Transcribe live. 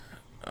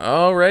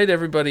All right,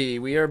 everybody,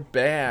 we are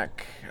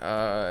back.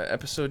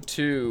 Episode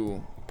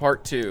 2,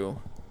 part 2.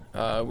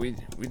 We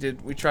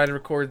tried to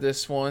record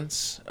this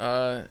once,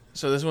 so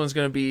this one's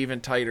gonna be even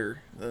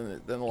tighter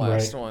than the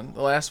last Right. one.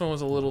 The last one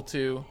was a little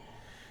too.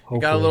 Hopefully.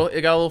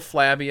 It got a little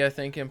flabby, I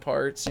think, in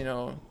parts.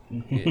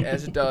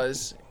 As it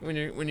does when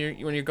you're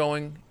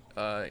going,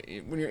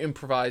 when you're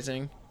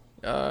improvising.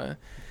 Uh,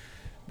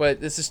 but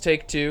this is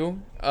take 2,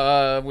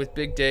 with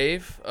Big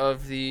Dave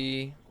of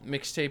the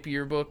mixtape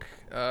yearbook.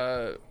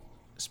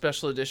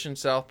 Special edition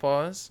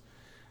Southpaws.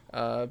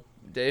 Uh,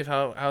 Dave,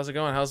 how's it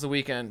going? How's the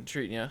weekend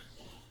treating you?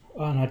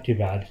 Not too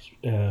bad.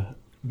 It's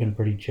been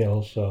pretty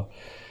chill. So,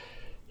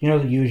 the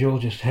usual,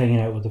 just hanging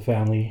out with the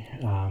family.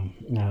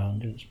 Now,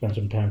 didn't spend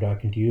some time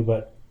talking to you,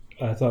 but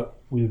I thought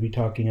we would be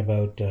talking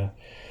about gaming,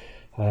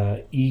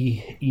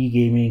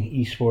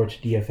 esports,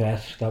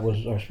 DFS. That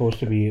was supposed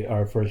to be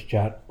our first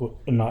chat,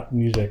 not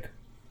music.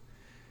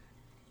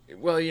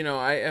 Well,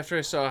 I after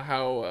I saw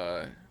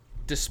how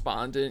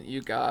despondent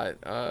you got,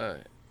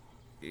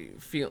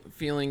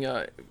 feeling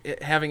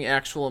having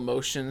actual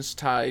emotions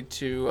tied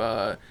to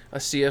a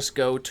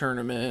CS:GO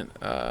tournament.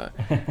 I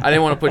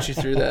didn't want to put you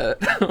through that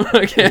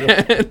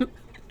Yeah. again.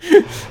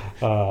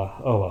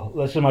 Oh well,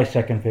 this is my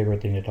second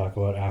favorite thing to talk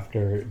about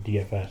after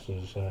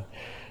DFS is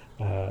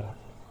uh,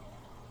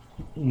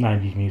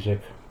 90s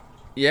music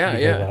Yeah,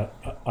 because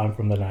yeah, I'm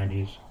from the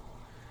 90s.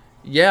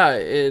 yeah.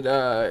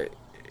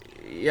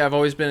 Yeah. I've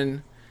always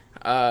been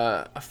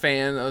a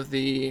fan of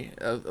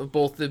of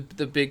both the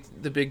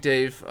Big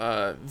Dave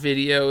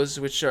videos,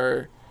 which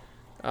are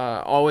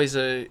always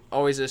a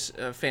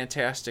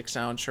fantastic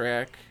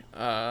soundtrack,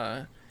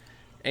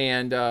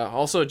 and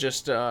also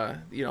just the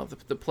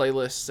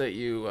playlists that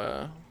you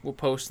will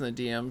post in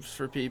the DMs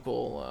for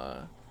people.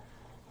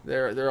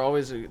 They're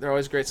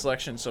always great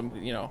selection. So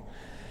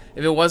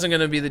if it wasn't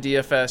going to be the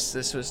DFS,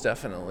 this was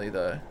definitely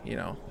the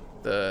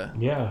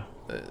Yeah,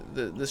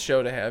 the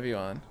show to have you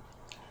on.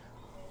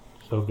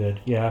 so good.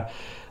 Yeah,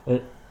 uh,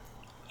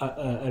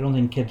 I don't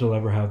think kids will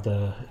ever have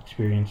the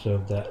experience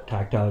of that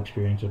tactile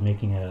experience of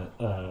making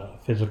a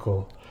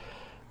physical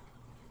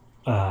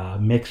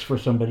mix for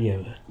somebody,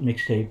 a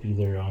mixtape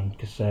either on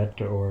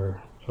cassette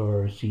or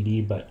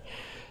CD. But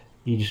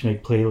you just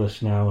make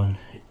playlists now, and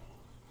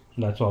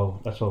that's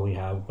all we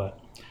have. But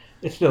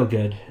it's still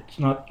good.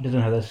 It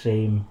doesn't have the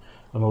same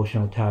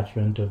emotional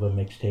attachment of a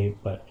mixtape,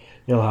 but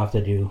it'll have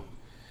to do.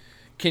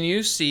 Can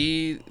you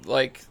see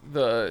like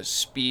the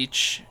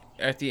speech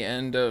at the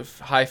end of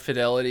High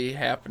Fidelity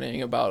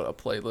happening about a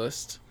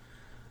playlist?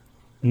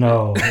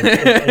 No,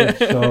 it's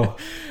so.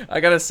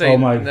 I gotta say, Oh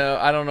my! no,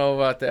 I don't know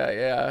about that.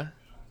 Yeah.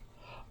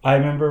 I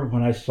remember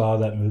when I saw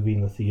that movie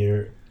in the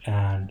theater,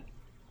 and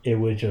it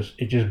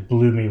just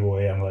blew me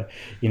away. I'm like,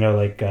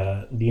 like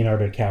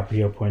Leonardo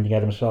DiCaprio pointing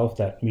at himself.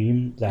 That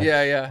meme Yeah, that's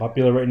yeah.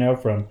 popular right now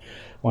from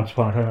Once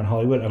Upon a Time in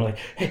Hollywood. I'm like,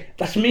 hey,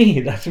 that's me.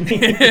 That's me.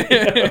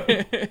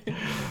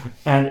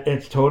 And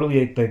it's totally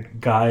like the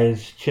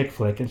guy's chick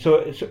flick, and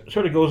so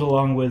sort of goes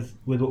along with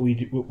what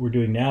we're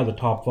doing now, the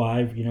top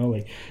five,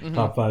 like Hmm.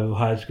 top five of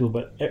high school.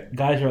 But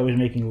guys are always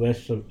making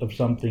lists of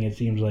something. It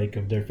seems like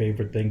of their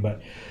favorite thing,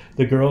 but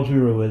the girls we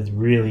were with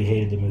really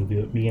hated the movie,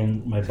 but me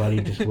and my buddy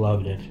just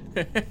loved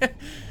it.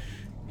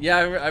 Yeah,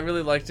 I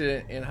really liked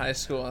it in high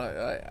school.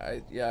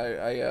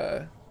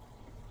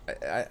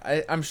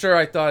 I'm sure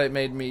I thought it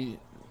made me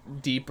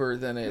deeper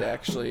than I Yeah,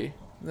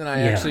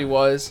 actually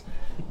was.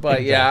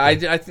 But yeah,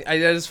 exactly. that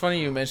is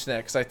funny you mentioned that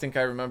because I think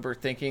I remember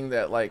thinking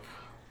that like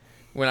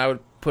when I would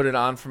put it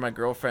on for my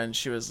girlfriend,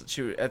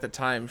 at the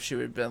time she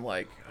would have been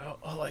like,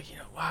 oh, like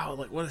wow,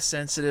 like what a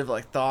sensitive,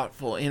 like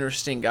thoughtful,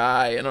 interesting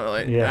guy,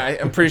 and Yeah.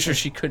 I'm pretty sure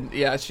she couldn't.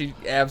 Yeah, she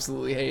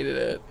absolutely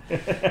hated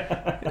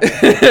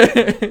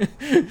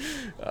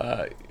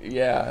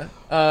yeah.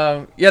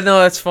 Yeah, no,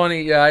 that's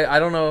funny. Yeah, I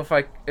don't know if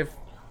I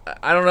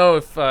don't know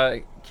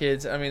if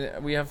kids. I mean,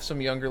 we have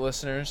some younger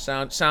listeners.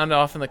 Sound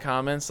off in the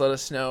comments. Let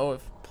us know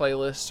if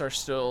playlists are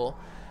still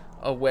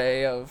a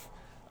way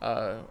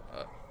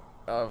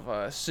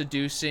uh,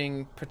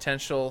 seducing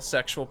potential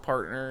sexual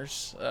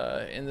partners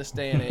in this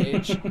day and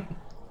age.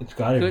 It's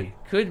got to be.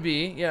 Could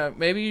be. Yeah,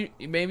 maybe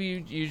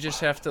you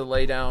just have to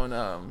lay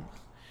down.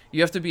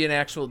 You have to be an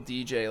actual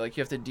DJ. Like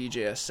you have to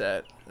DJ a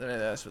set. I mean,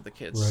 that's what the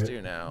kids Right.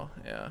 do now.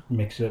 Yeah.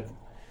 Mix it.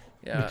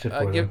 Yeah, Mix it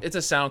for them. it's a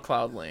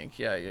SoundCloud link.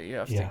 Yeah, you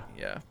have to. Yeah.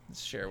 Yeah,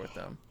 share with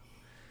them.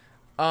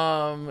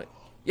 Um,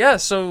 yeah.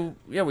 So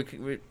yeah,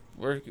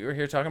 we're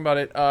here talking about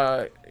it.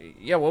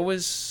 Yeah. What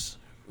was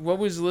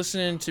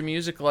listening to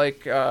music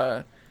like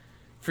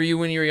for you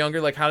when you were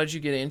younger? Like, how did you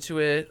get into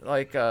it?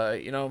 Like,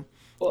 Well,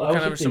 what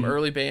kind of some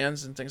early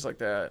bands and things like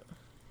that?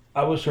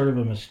 I was sort of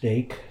a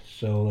mistake.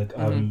 So like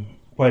Mm-hmm. I'm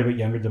quite a bit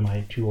younger than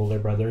my two older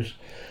brothers.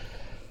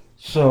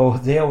 So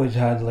they always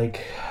had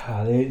like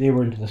they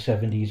were into the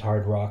 '70s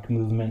hard rock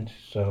movement.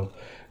 So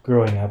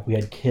growing up, we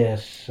had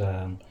Kiss,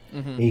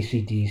 Mm-hmm.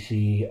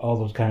 AC/DC, all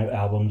those kind of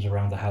albums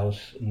around the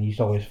house, and it used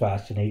to always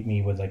fascinate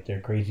me with like their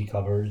crazy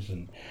covers,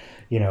 and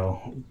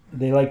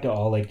they liked to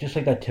all like just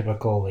like that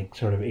typical like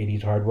sort of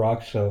 '80s hard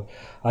rock. So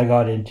I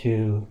got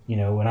into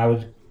when I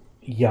was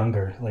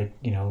younger, like,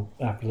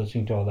 after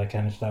listening to all that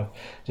kind of stuff,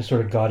 just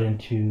sort of got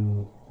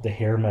into the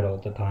hair metal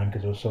at the time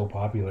because it was so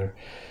popular.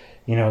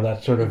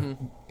 That's sort of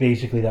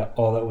basically that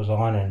all that was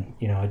on, and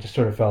I just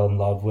sort of fell in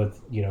love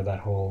with that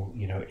whole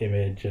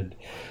image and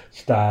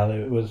style.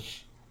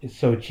 It's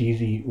so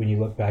cheesy when you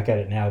look back at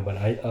it now, but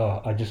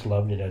I just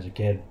loved it as a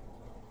kid.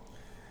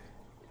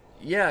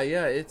 Yeah,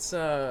 yeah, it's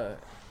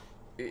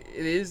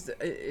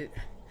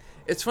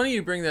funny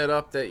you bring that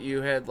up, that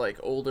you had like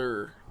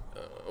older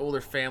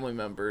family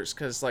members,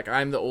 because like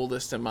I'm the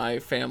oldest in my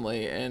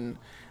family, and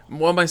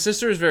while my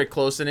sister is very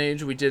close in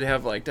age, we did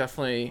have like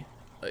definitely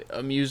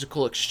a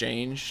musical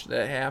exchange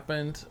that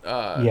happened.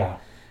 Yeah.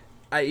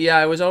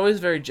 I was always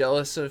very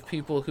jealous of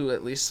people who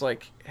at least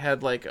like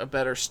had like a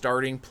better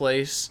starting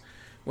place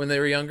when they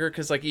were younger,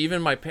 because like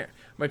even my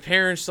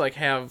parents like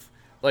have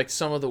like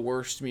some of the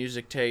worst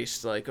music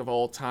taste like of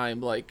all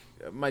time. Like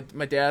my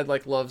dad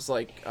like loves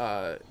like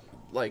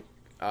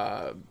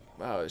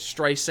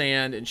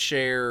Streisand and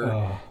Cher,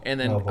 Oh, and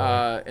oh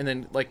boy.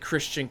 then like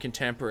Christian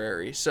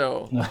contemporary.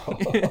 So No.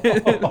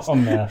 Oh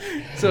man.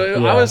 so I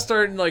Yeah. was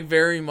starting like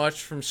very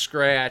much from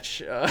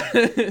scratch.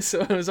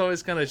 So I was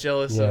always kind of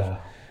jealous Yeah.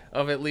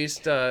 of at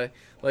least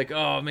like,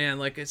 oh man,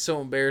 like it's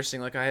so embarrassing,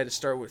 like I had to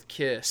start with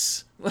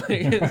Kiss. I'm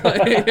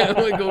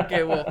like,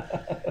 okay, well,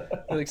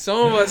 like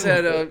some of us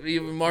had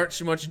even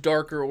much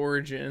darker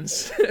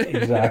origins.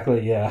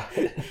 Exactly. Yeah.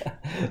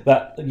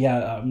 That.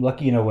 Yeah. I'm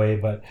lucky in a way,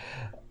 but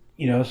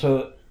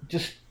so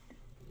just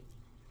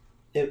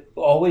it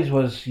always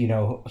was,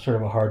 sort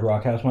of a hard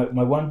rock house.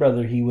 My one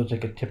brother, he was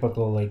like a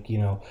typical, like,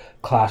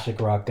 classic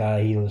rock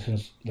guy. He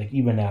listens, like,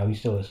 even now, he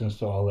still listens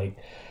to all, like,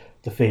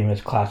 the famous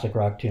classic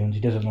rock tunes.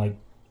 He doesn't, like,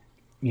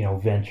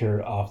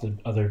 venture off the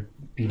other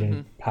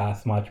beaten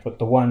path much. But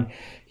the one,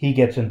 he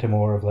gets into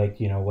more of, like,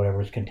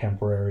 whatever's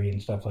contemporary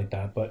and stuff like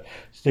that. But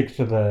sticks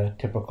to the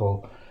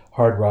typical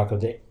hard rock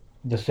of the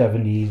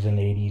 70s and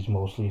 80s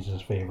mostly is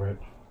his favorite.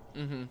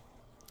 hmm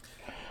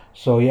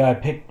So yeah,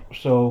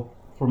 so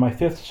for my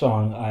fifth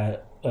song,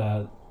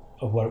 of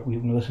what we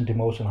listened to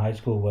most in high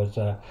school was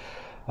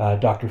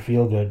 "Dr.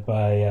 Feelgood"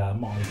 by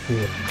Motley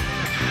Crue.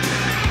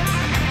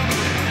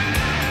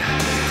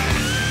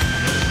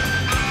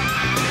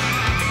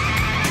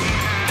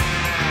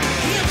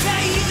 He'll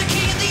tell you he's the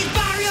king of these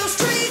barrio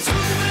streets,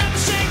 moving up the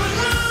Shangri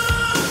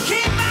Law.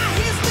 Can't buy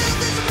his milk,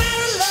 there's a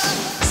better love.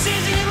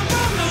 Says he never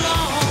brought me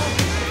along.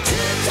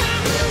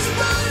 Two-time wheels are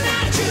running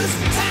out of juice.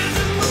 Time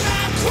to move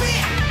out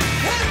quick.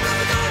 Hey, where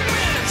we gonna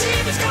win?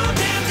 Team is going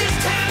down this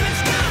time.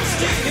 It's gonna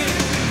stick.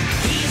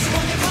 He's the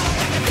one they call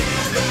Dr.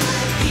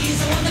 Feelgood. He's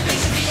the one that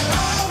makes you feel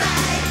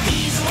alright.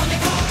 He's the one they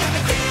call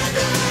Dr.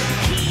 Feelgood.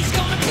 He's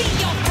gonna be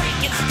your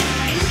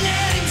Frankenstein.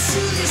 Let him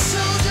soothe your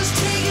soul, just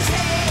take his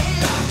hand.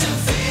 Dr.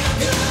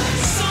 Feelgood.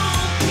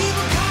 Some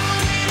people call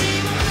him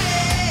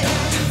anyway.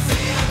 Dr.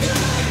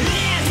 Feelgood.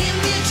 Let him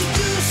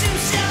introduce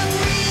himself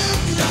real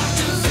good.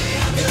 Dr.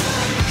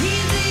 Feelgood.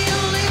 He's the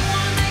only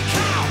one they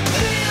call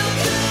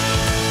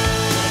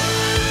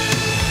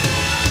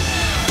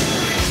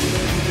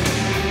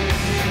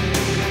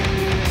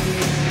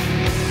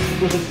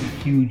It was a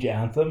huge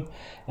anthem,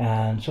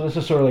 and so this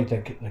is sort of like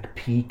the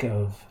peak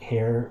of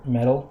hair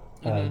metal,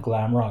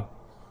 glam rock.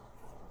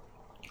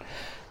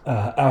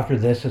 After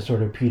this, it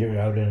sort of petered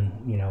out, and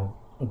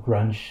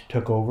grunge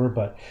took over.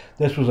 But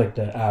this was like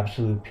the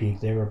absolute peak.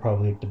 They were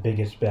probably the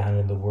biggest band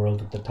in the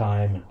world at the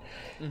time,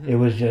 and it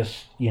was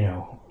just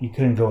you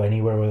couldn't go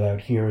anywhere without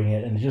hearing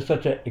it. And it's just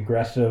such an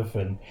aggressive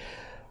and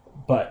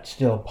but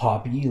still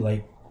poppy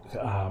like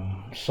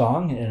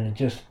song, and it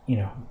just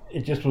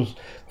was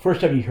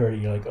first time you heard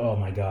it, you're like, oh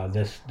my god,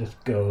 this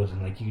goes,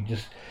 and like you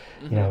just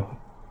you know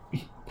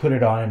put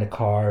it on in a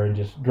car and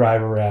just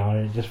drive around,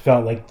 and it just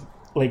felt like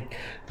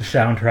the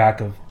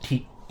soundtrack of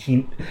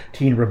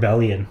teen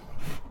rebellion.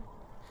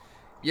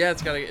 Yeah,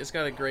 it's got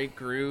a great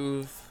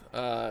groove.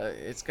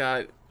 It's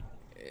got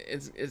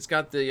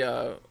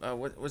the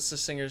what's the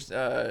singer's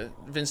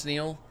Vince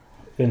Neil.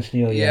 Vince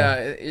Neil,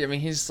 yeah. Yeah, I mean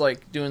he's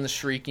like doing the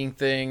shrieking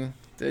thing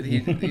that I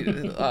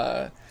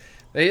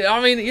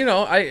mean,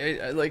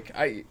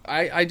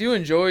 I do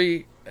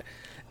enjoy.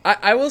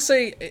 I will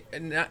say,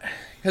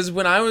 because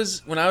when I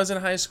was in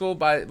high school,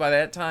 by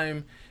that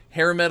time,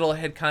 hair metal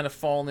had kind of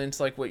fallen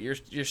into like what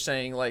you're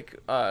saying, like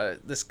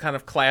this kind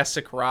of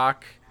classic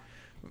rock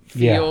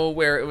feel,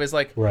 where it was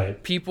like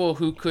Right. people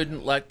who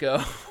couldn't let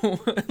go,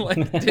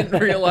 like didn't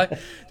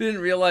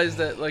realize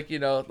that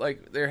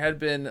like there had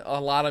been a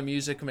lot of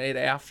music made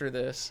after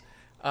this,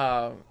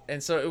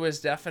 and so it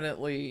was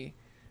definitely.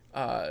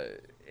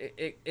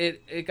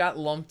 It got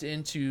lumped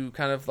into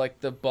kind of like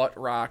the butt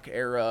rock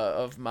era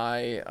of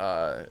my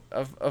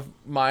of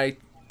my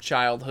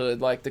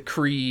childhood, like the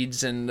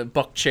Creeds and the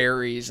Buck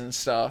Cherries and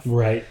stuff.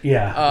 Right.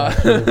 Yeah.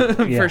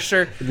 Yeah. For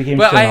sure. It became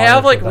But I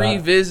have synonymous like with that.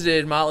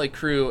 revisited Motley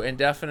Crue, and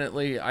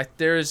definitely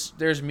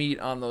there's meat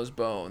on those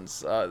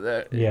bones.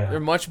 They're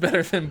much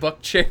better than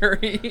Buck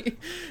Cherry.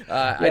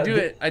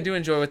 I do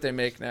enjoy what they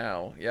make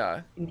now.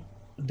 Yeah.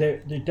 They're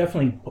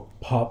definitely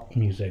pop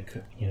music,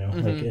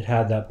 like it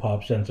had that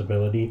pop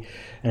sensibility,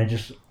 and it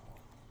just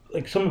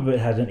like some of it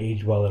hasn't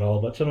aged well at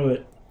all, but some of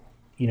it,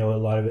 you know, a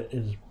lot of it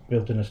is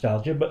built in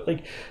nostalgia. But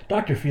like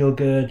Dr.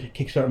 Feelgood,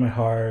 Kickstart My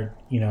Heart,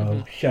 you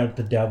know, Shout at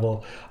the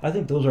Devil. I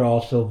think those are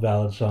all still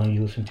valid songs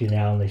you listen to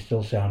now, and they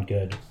still sound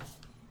good.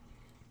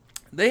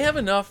 They have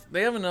enough.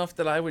 They have enough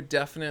that I would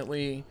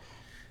definitely.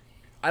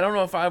 I don't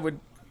know if I would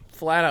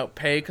flat out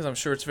pay because I'm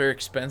sure it's very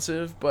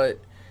expensive. But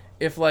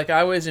if like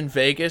I was in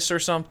Vegas or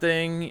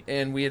something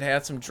and we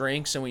had some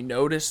drinks and we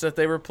noticed that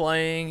they were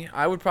playing,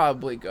 I would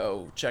probably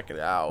go check it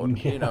out.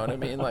 Yeah. You know what I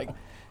mean? Like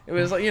it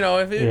was like, you know,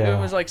 if it, Yeah.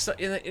 it was like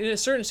in a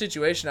certain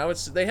situation,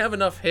 they have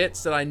enough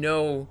hits that I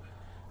know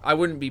I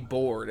wouldn't be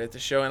bored at the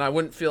show, and I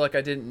wouldn't feel like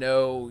I didn't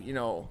know, you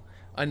know,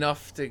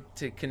 enough to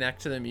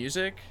connect to the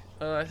music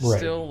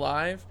still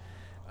live.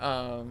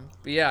 But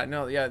yeah,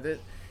 no, yeah,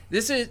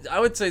 this is, I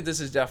would say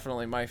this is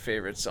definitely my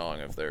favorite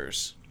song of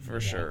theirs for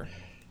sure.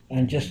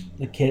 And just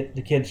the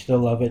kids still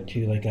love it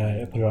too. Like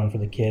I put it on for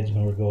the kids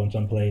when we're going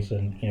someplace,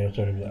 and you know,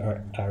 sort of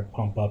our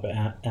pump up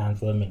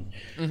anthem, and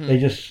they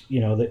just,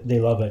 you know, they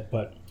love it.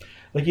 But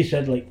like you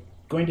said, like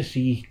going to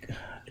see,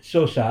 it's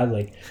so sad.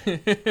 Like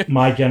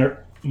my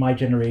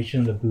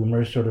generation, the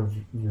boomers, sort of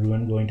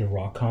ruined going to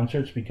rock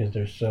concerts because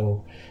they're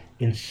so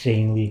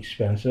insanely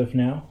expensive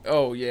now.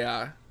 Oh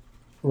yeah.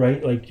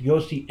 Right, like to go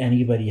see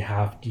anybody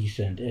half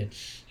decent,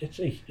 it's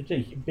a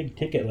big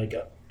ticket. Like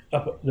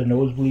up the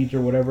nosebleeds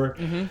or whatever,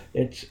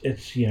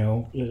 it's you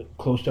know,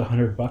 close to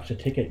 $100 a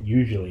ticket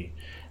usually,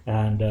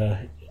 and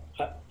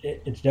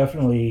it's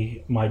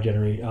definitely my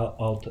generation.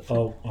 I'll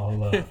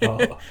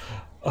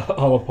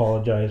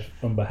apologize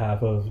on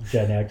behalf of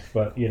Gen X,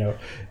 but you know,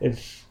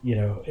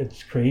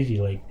 it's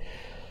crazy. Like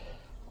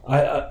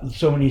I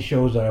so many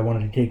shows that I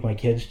wanted to take my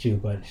kids to,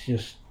 but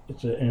it's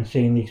an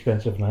insanely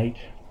expensive night.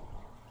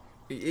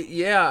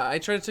 Yeah, I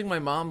tried to take my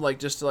mom like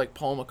just to like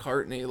Paul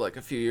McCartney like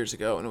a few years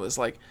ago, and it was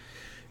like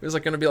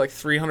going to be like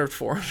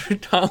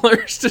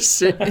 $300-$400 to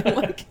sit and,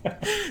 like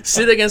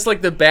sit against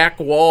like the back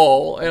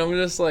wall, and I'm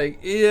just like,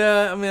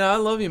 yeah, I mean, I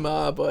love you,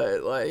 Ma,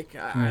 but like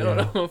I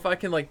don't know if I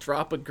can like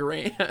drop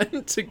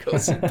 $1,000 to go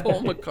see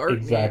Paul McCartney.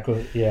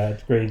 Exactly. Yeah,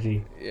 it's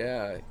crazy.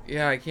 Yeah,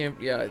 I can't.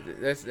 Yeah,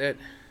 that's that.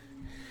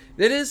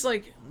 That is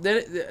like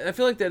that. I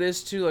feel like that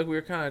is too. Like we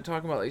were kind of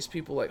talking about these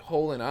people like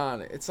holding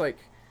on. It's like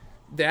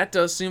that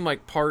does seem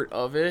like part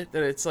of it.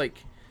 That it's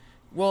like,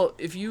 well,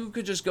 if you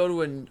could just go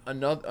to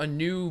a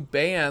new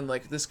band,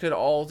 like this could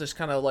all just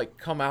kind of like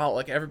come out.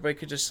 Like everybody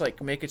could just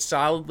like make it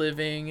solid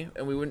living,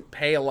 and we wouldn't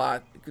pay a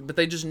lot. But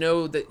they just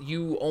know that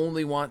you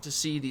only want to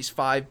see these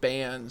 5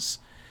 bands.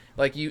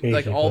 Like you,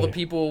 Basically. like all the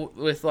people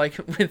with like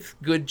with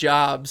good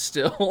jobs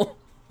still.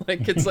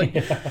 Like it's like,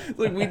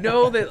 like we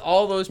know that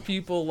all those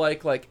people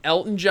like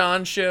Elton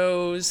John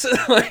shows,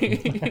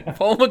 like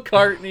Paul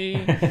McCartney,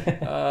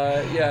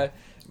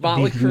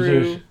 Motley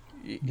Crue.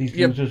 These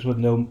losers with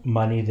no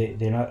money,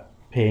 they're not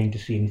paying to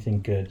see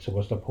anything good. So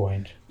what's the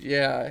point?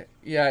 Yeah,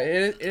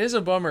 it is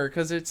a bummer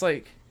because it's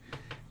like,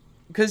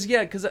 because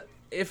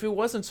if it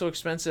wasn't so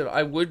expensive,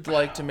 I would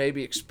like to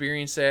maybe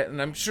experience that,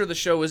 and I'm sure the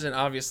show isn't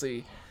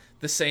obviously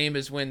the same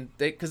as when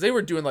because they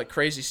were doing like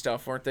crazy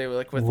stuff, weren't they?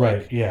 Like with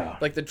like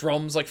the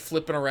drums like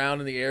flipping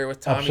around in the air with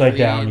Tommy Upside Lee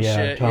down, and yeah.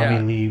 shit. Tommy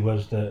Lee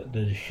was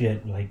the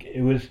shit. Like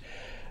it was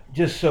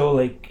just so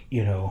like,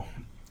 you know,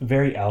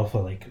 very alpha.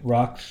 Like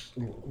Rock's,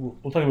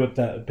 we'll talk about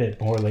that a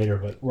bit more later,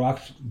 but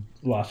Rock's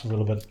lost a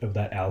little bit of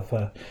that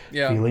alpha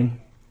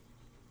feeling.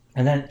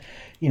 And then,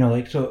 you know,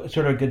 like so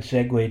sort of a good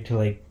segue to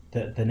like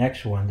the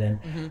next one.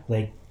 Then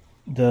like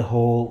the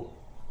whole,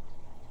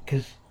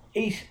 because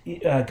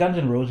Guns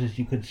N' Roses,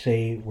 you could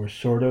say, were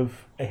sort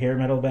of a hair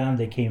metal band.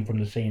 They came from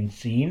the same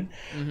scene,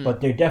 but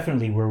they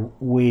definitely were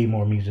way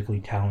more musically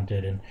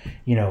talented. And,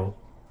 you know,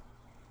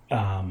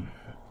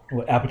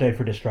 Appetite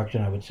for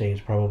Destruction, I would say,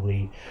 is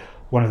probably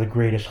one of the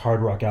greatest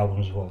hard rock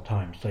albums of all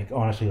time. It's like,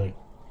 honestly, like,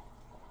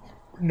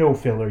 no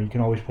filler. You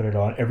can always put it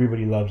on.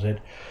 Everybody loves it.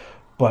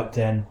 But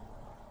then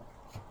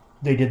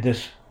they did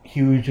this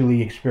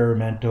hugely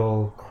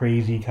experimental,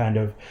 crazy kind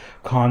of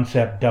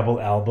concept double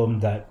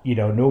album that, you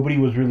know, nobody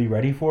was really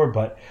ready for,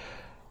 but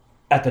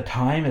at the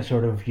time it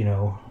sort of, you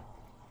know,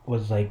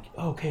 was like,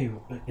 okay,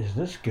 is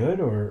this good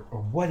or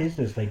what is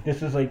this? Like,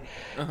 this is like,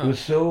 it was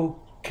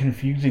so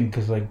confusing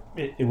because like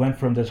it went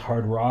from this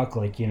hard rock,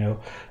 like, you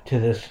know, to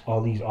this,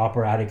 all these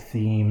operatic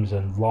themes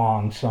and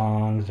long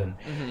songs, and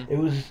it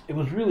was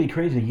really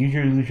crazy. Use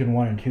Your Illusion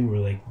 1 and 2 were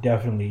like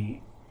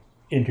definitely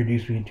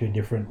introduced me to a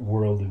different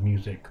world of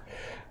music,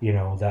 you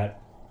know, that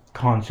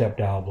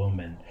concept album,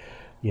 and,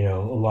 you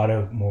know, a lot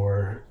of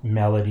more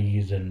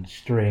melodies and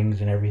strings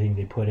and everything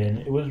they put in.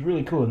 It was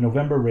really cool. And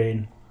November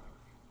Rain,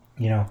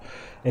 you know,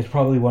 it's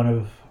probably one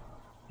of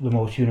the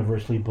most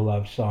universally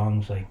beloved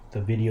songs. Like, the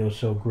video is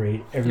so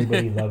great.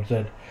 Everybody loves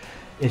it.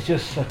 It's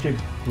just such a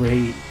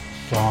great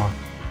song.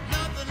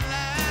 Nothing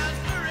lasts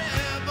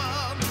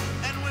forever,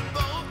 and we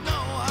both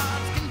know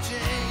hearts can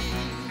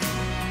change.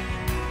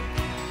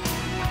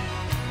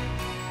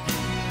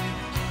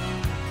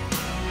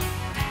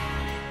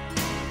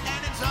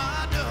 And it's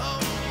hard to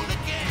hold a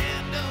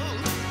candle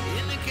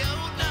in the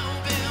cold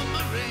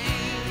November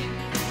rain.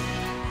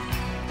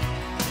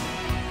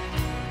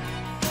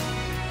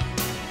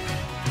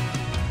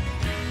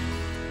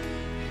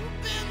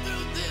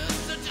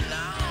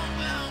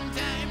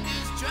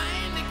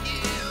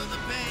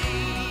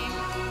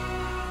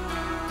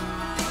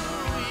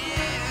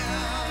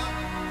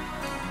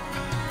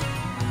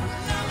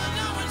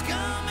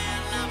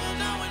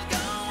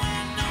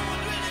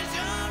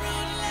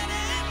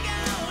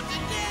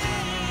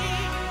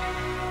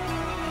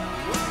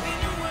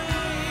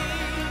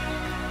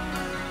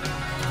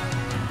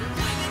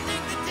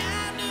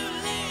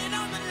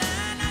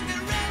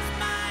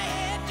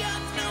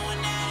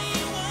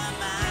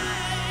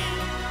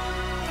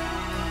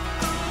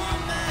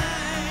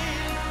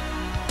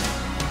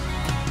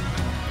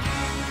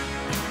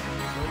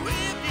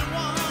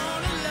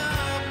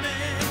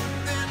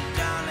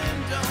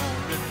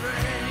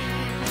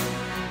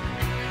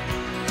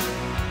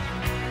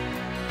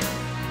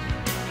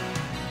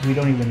 we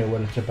don't even know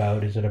what it's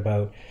about. Is it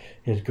about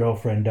his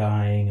girlfriend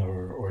dying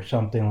or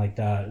something like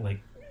that? Like,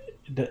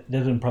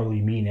 doesn't probably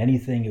mean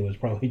anything. It was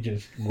probably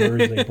just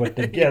words they put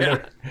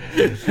together.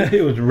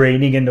 It was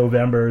raining in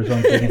November or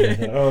something. And they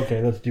said, oh,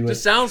 okay, let's do it.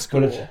 Just sounds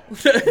cool.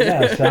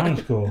 Yeah, it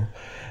sounds cool.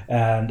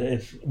 And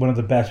it's one of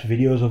the best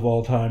videos of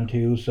all time,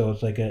 too. So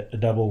it's like a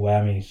double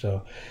whammy.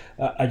 So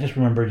I just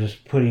remember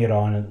just putting it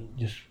on and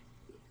just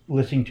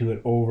listening to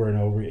it over and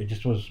over. It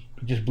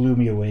just blew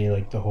me away.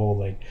 Like the whole,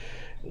 like,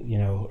 you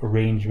know,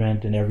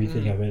 arrangement and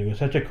everything of it. It was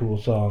such a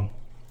cool song.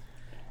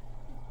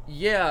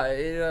 Yeah,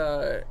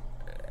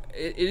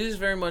 it is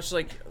very much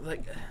like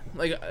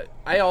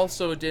I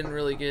also didn't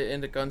really get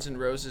into Guns N'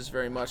 Roses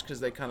very much because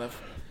they kind of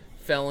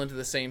fell into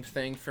the same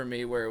thing for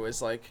me, where it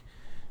was like,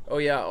 oh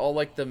yeah, all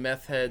like the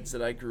meth heads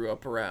that I grew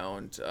up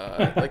around,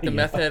 like the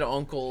meth head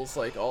uncles,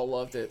 like all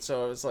loved it.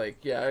 So I was like,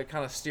 yeah, I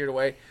kind of steered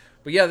away.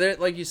 But yeah, they're,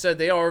 like you said,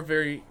 they are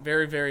very,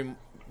 very, very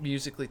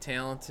musically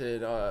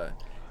talented. But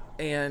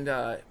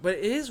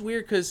it is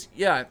weird because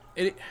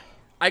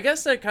I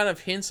guess that kind of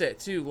hints at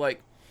too,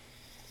 like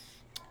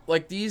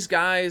these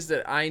guys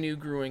that I knew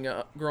growing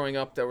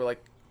up that were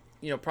like,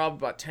 you know, probably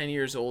about 10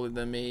 years older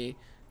than me,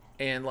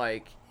 and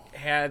like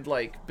had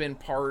like been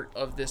part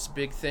of this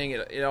big thing.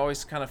 It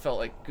always kind of felt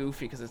like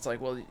goofy because it's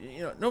like, well, you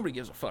know, nobody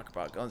gives a fuck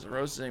about Guns N'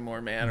 Roses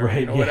anymore, man, or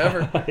Right, you know,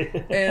 whatever.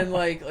 And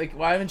like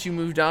why haven't you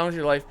moved on with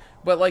your life?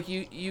 But like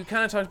you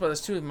kind of talked about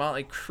this too with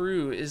Motley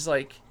Crue, is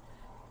like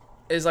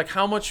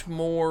how much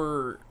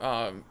more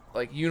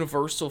like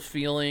universal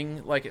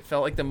feeling. Like it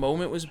felt like the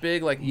moment was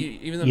big. Like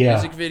even the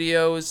music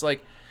videos,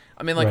 like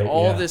I mean, like Right,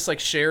 all yeah. this like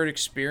shared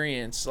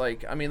experience.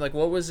 Like I mean, like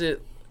what was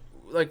it?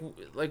 Like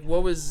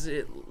what was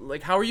it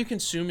like? How are you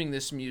consuming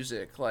this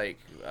music like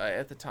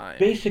at the time?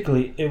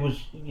 Basically, it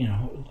was, you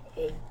know,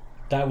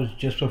 that was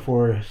just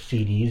before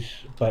CDs,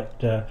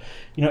 but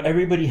you know,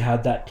 everybody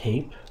had that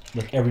tape.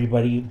 Like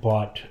everybody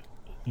bought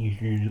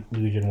Use Your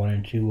Illusion 1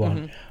 and 2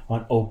 on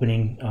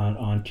opening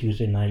on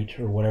Tuesday night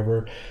or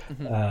whatever,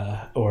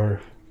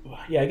 or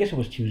yeah, I guess it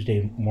was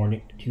Tuesday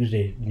morning.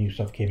 Tuesday the new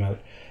stuff came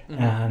out,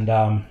 and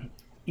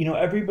you know,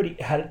 everybody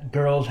had it.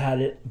 Girls had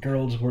it.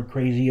 Girls were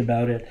crazy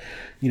about it,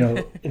 you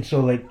know. And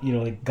so, like, you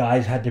know, like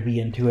guys had to be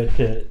into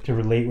it to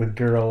relate with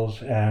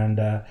girls, and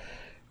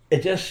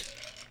it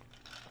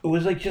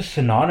was like just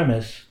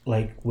synonymous,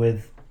 like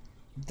with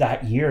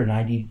that year,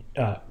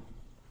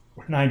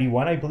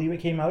 91, I believe it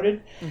came out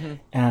in,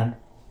 and.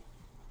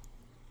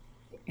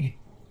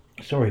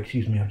 Sorry,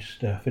 excuse me. I'm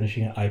just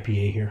finishing an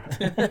IPA here.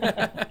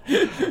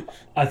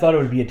 I thought it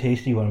would be a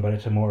tasty one, but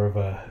it's more of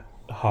a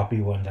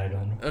hoppy one. I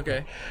don't know.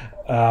 Okay.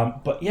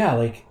 But yeah,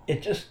 like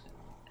it just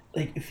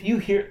like if you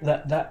hear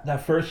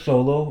that first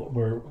solo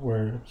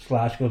where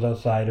Slash goes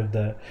outside of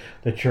the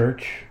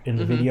church in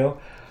the video,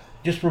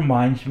 just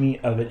reminds me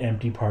of an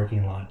empty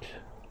parking lot,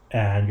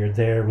 and you're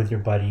there with your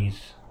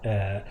buddies,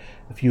 a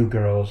few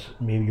girls,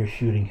 maybe you're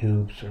shooting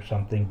hoops or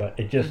something, but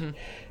it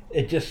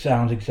just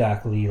sounds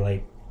exactly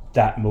like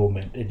that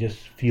moment. It just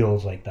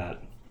feels like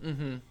that.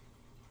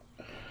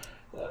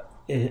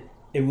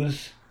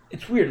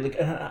 It's weird. Like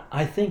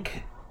I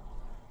think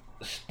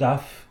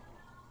stuff,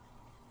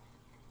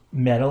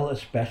 metal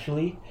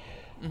especially,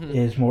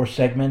 is more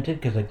segmented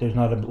because like there's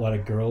not a lot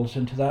of girls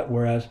into that.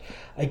 Whereas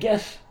I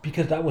guess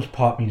because that was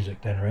pop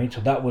music then, right?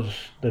 So that was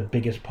the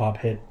biggest pop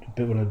hit,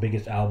 one of the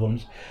biggest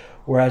albums.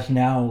 Whereas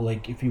now,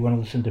 like if you want to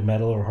listen to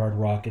metal or hard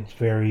rock, it's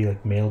very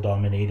like male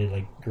dominated.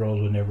 Like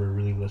girls would never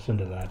really listen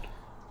to that.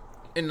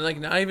 And like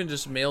not even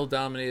just male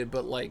dominated,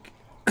 but like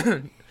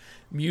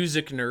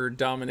music nerd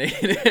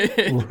dominated.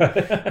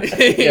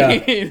 Yeah.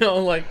 You know,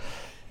 like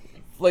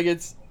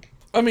it's.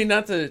 I mean,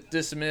 not to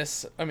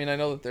dismiss. I mean, I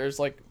know that there's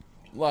like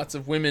lots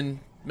of women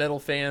metal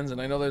fans,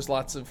 and I know there's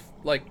lots of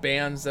like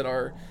bands that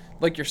are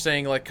like you're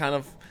saying, like kind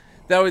of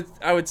that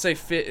I would say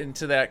fit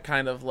into that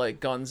kind of like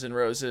Guns N'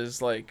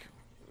 Roses, like,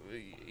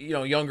 you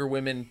know, younger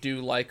women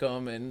do like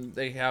them and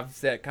they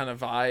have that kind of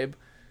vibe.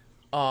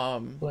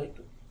 Like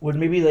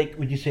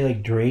would you say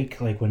like Drake,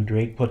 like when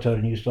Drake puts out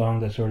a new song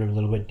that's sort of a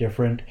little bit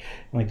different,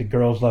 like the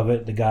girls love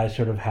it, the guys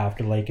sort of have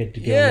to like it to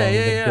get along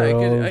with the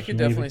girls. I could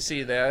definitely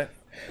see that.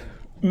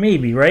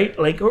 Maybe, right?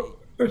 Like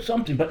or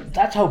something, but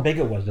that's how big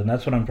it was, and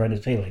that's what I'm trying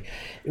to say. Like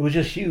it was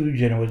just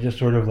huge, and it was just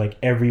sort of like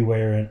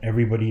everywhere, and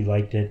everybody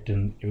liked it,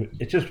 and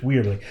it's just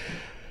weird. Like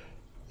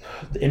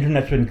the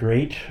internet's been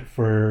great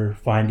for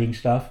finding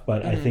stuff,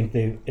 but I think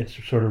it's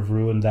sort of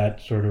ruined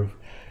that sort of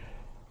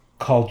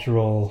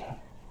cultural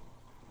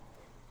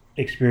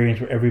experience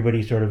where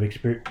everybody sort of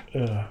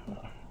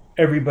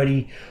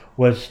everybody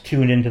was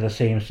tuned into the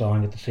same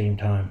song at the same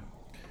time.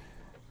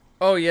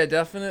 Oh yeah,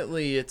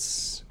 definitely.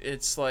 It's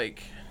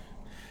like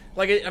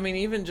I mean,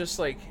 even just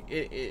like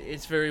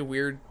it's very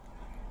weird.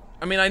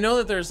 I mean, I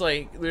know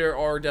that there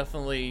are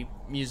definitely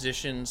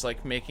musicians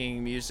like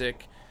making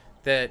music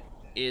that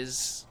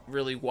is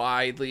really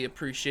widely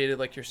appreciated,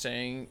 like you're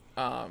saying.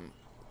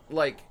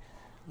 Like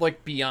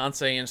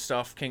Beyonce and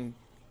stuff can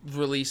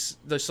release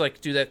just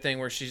like do that thing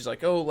where she's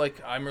like, oh,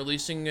 like I'm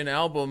releasing an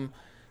album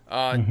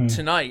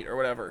tonight or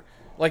whatever.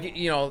 like,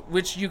 you know,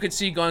 which you could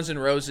see Guns N'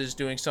 Roses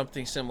doing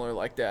something similar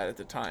like that at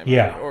the time.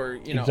 Yeah. Or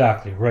you know.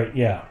 Exactly. Right.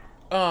 Yeah.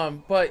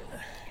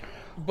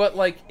 But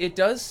like it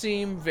does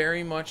seem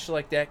very much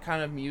like that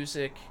kind of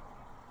music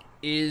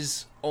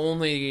is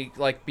only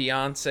like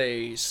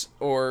Beyonce's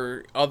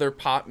or other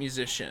pop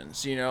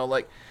musicians, you know,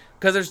 like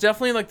because there's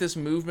definitely like this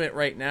movement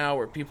right now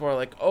where people are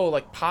like, oh,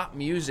 like pop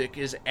music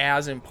is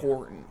as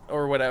important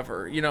or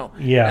whatever, you know.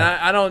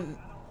 Yeah. And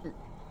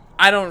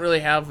I don't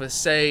really have a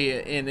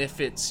say in if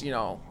it's, you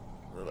know,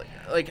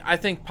 like I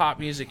think pop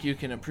music you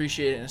can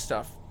appreciate it and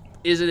stuff.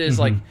 Is it as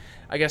like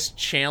I guess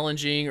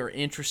challenging or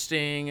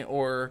interesting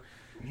or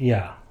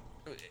Yeah.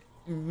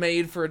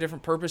 made for a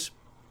different purpose?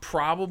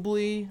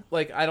 Probably.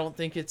 Like I don't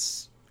think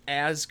it's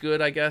as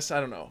good, I guess.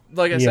 I don't know.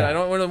 Like I said, I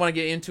don't really want to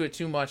get into it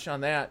too much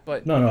on that,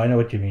 but No, I know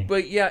what you mean.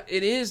 but yeah,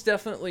 it is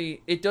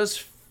definitely, it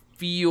does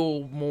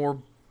feel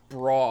more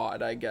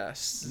broad, I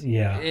guess.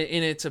 Yeah.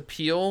 In its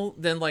appeal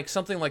than like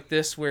something like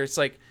this where it's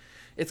like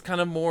it's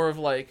kind of more of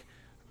like,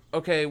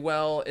 okay,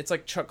 well, it's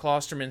like Chuck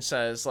Klosterman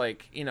says,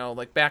 like, you know,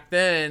 like back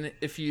then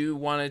if you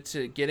wanted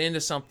to get into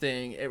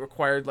something, it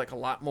required like a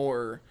lot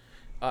more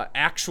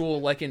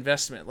actual like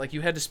investment, like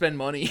you had to spend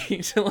money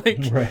to like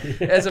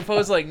Right. as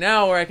opposed to like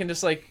now where I can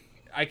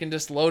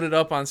just load it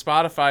up on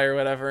Spotify or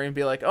whatever and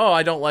be like, oh,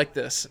 I don't like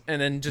this, and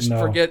then just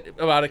forget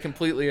about it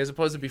completely, as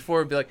opposed to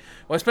before it'd be like,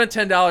 well, I spent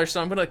 $10, so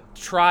I'm gonna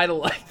try to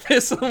like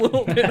this a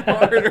little bit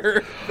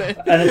harder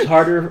And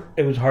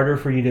it was harder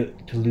for you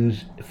to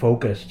lose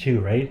focus too,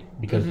 right?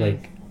 Because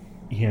like,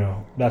 you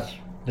know, that's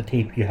the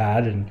tape you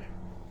had, and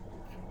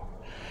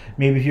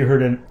maybe if you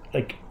heard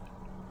like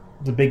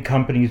the big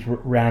companies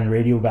ran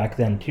radio back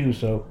then too,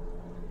 so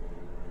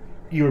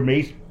you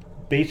were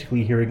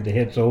basically hearing the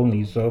hits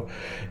only, so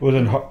it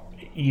wasn't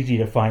easy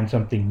to find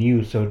something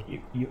new, so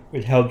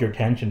it held your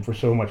attention for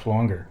so much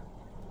longer.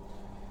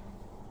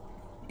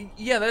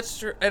 Yeah, that's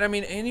true. And I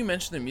mean, and you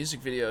mentioned the music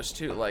videos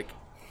too. Like,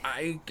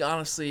 I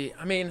honestly,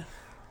 I mean,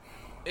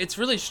 it's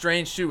really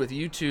strange too with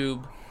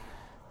YouTube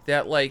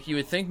that like you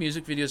would think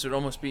music videos would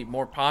almost be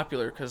more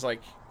popular because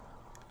like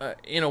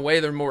in a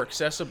way they're more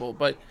accessible,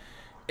 but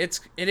it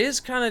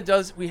is kind of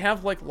does, we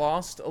have like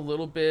lost a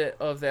little bit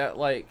of that,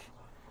 like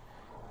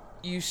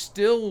you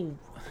still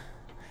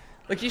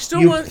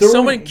want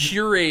someone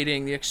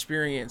curating the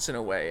experience in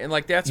a way, and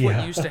like that's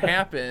what used to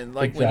happen,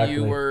 like Exactly.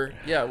 when you were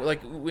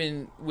like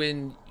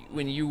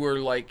when you were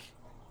like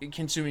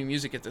consuming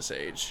music at this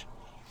age.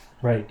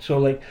 Right. So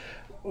like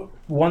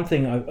one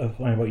thing I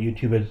find about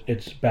YouTube is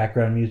it's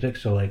background music,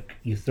 so like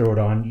you throw it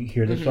on, you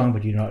hear the song,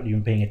 but you're not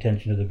even paying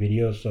attention to the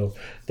video, so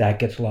that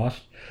gets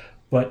lost.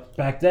 But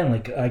back then,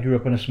 like I grew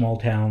up in a small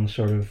town,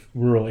 sort of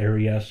rural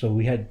area, so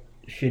we had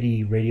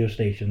shitty radio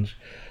stations.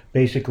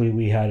 Basically,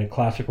 we had a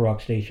classic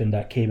rock station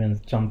that came in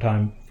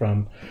sometime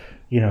from,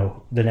 you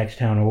know, the next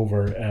town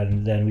over,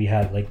 and then we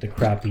had like the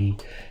crappy,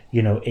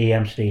 you know,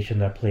 AM station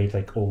that played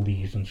like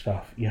oldies and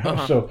stuff, you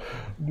know. So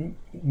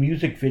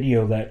music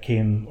video that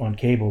came on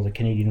cable, the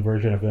Canadian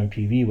version of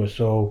MTV, was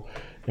so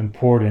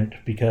important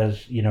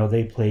because, you know,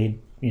 they played,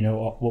 you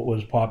know, what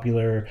was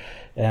popular,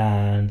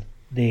 and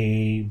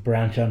they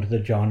branched onto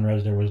the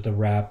genres. There was the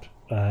rap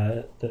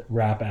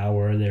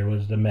hour, there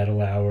was the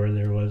metal hour,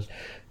 there was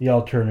the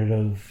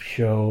alternative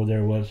show,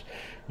 there was,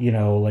 you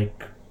know,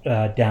 like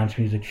dance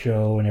music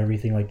show and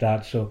everything like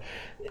that. So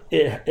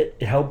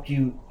it helped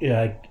you,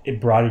 it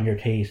broadened your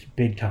taste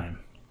big time.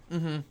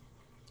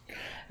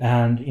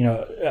 And, you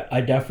know,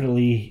 I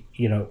definitely,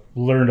 you know,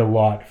 learned a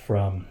lot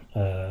from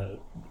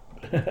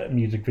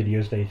music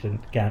video station,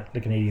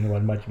 the Canadian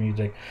one, Much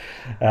Music.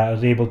 I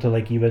was able to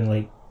like even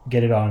like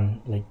get it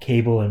on like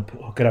cable and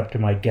hook it up to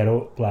my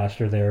ghetto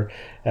blaster there,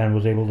 and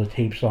was able to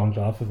tape songs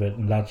off of it,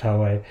 and that's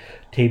how I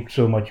taped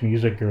so much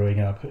music growing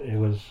up. It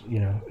was, you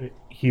know,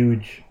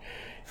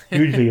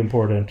 hugely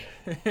important.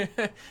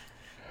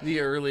 The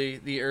early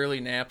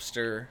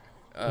Napster.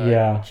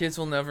 Kids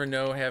will never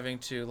know having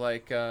to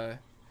like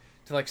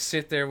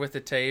sit there with the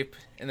tape,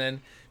 and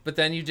then but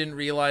then you didn't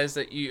realize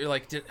that you're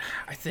like,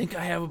 I think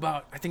I have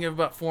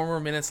about 4 more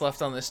minutes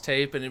left on this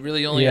tape, and it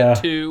really only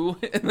had 2,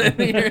 and then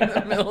you're in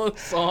the middle of the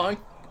song.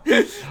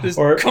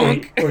 or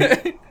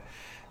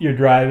you're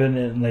driving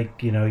and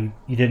like, you know,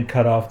 you didn't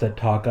cut off the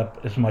talk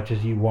up as much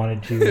as you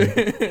wanted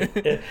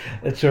to.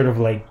 It's sort of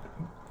like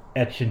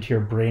etched into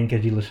your brain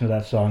because you listen to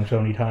that song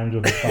so many times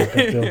with the talk up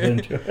built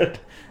into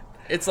it.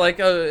 It's like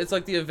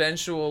the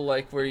eventual,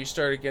 like where you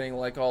started getting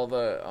like all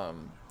the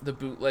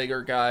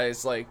bootlegger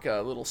guys, like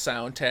little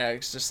sound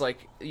tags, just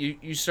like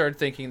you started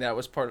thinking that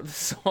was part of the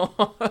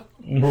song.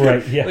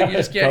 Right, yeah. Like you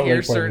just can't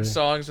hear certain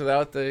songs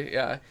without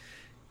the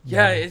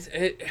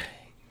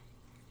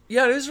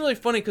it is really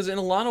funny because in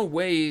a lot of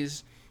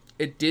ways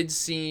it did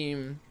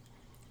seem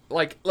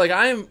like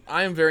I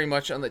am very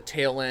much on the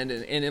tail end,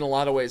 and in a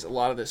lot of ways a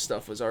lot of this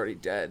stuff was already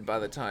dead by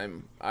the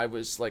time I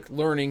was like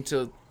learning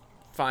to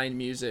find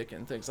music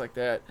and things like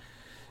that.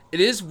 It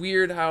is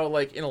weird how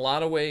like in a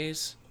lot of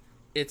ways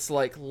it's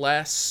like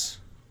less,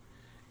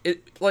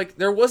 it like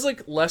there was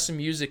like less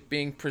music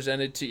being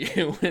presented to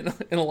you in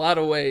a lot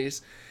of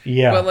ways.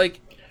 Yeah. But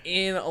like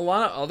in a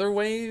lot of other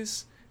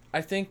ways,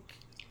 I think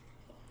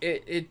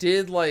it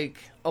did like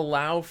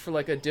allow for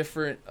like a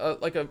different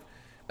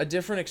a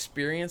different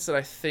experience that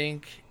I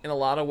think in a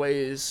lot of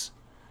ways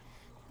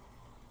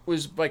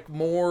was like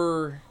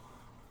more.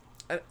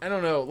 I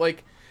don't know,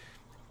 like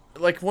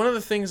one of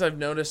the things I've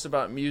noticed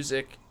about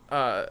music,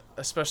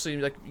 especially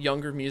like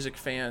younger music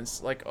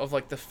fans, like of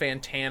like the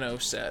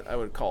Fantano set, I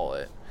would call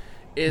it,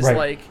 is Right.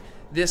 like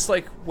this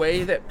like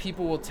way that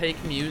people will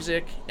take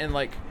music and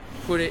like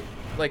put it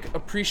like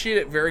appreciate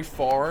it very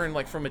far and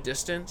like from a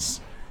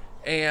distance,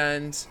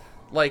 and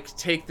like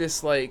take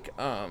this like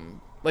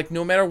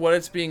no matter what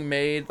it's being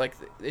made, like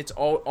it's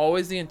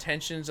always the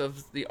intentions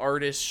of the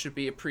artist should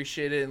be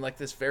appreciated in like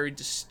this very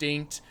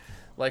distinct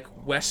like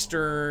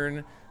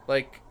Western,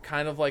 like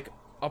kind of like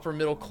upper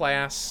middle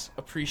class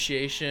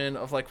appreciation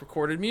of like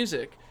recorded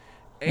music.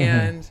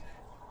 And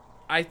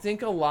I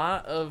think a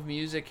lot of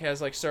music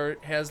has like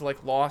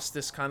lost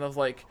this kind of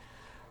like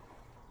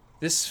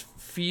this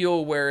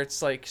feel where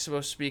it's like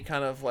supposed to be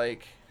kind of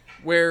like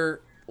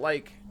where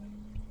like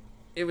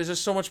it was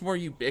just so much more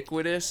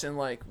ubiquitous and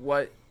like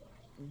what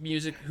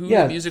music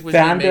the music was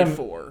being made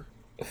for.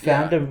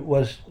 Fandom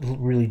was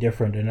really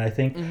different, and I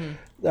think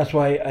that's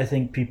why I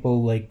think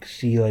people like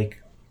see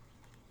like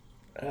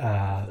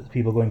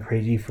people going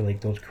crazy for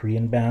like those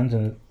Korean bands,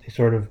 and they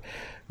sort of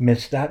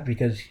miss that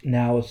because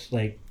now it's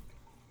like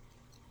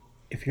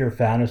if you're a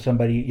fan of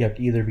somebody, you have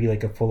to either be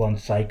like a full-on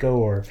psycho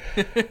or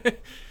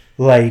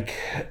like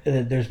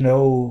there's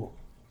no,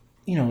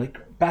 like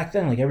back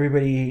then, like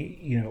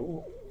everybody,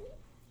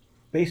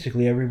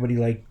 basically everybody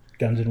liked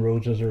Guns N'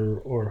 Roses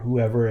or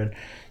whoever, and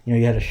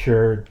you had a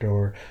shirt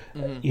or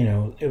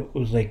it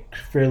was like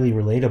fairly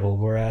relatable,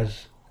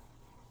 whereas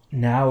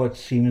now it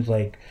seems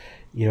like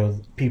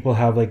people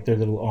have like their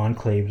little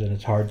enclaves and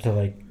it's hard to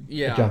like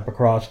jump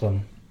across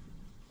them.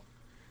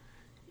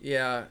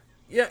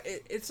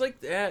 It's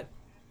like that,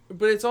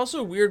 but it's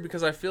also weird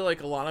because I feel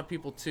like a lot of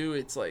people too,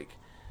 it's like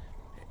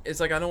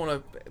I don't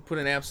want to put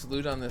an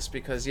absolute on this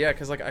because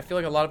like I feel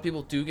like a lot of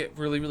people do get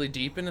really really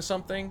deep into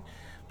something,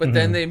 but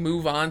then they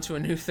move on to a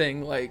new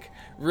thing like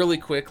really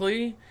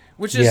quickly,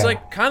 which is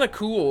like kind of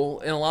cool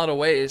in a lot of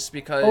ways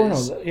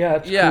because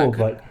it's cool,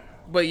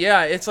 but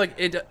it's like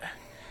it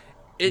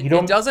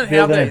don't doesn't feel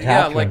have that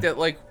attachment. like that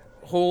like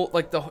whole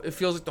like it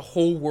feels like the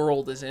whole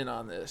world is in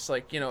on this,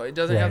 like it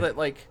doesn't have that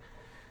like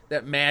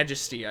that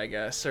majesty, I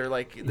guess, or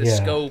like the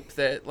scope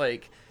that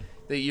like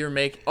that you're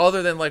making,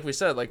 other than like we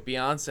said, like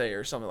Beyonce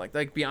or something like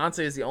Beyonce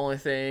is the only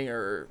thing,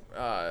 or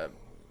I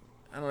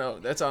don't know,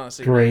 that's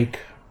honestly Drake.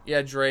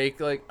 Drake,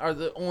 like, are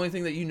the only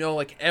thing that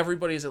like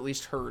everybody's at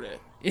least heard it,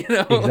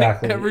 Exactly.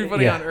 like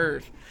everybody on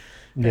earth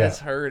has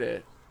heard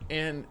it,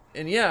 and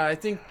I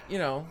think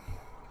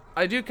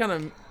I do kind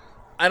of,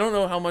 I don't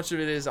know how much of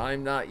it is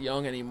I'm not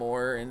young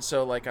anymore, and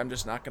so like I'm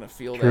just not gonna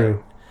feel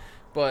that,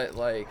 but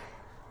like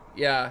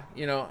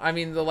I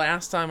mean the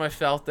last time I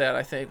felt that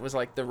I think was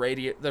like the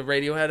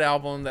Radiohead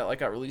album that like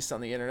got released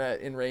on the internet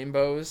in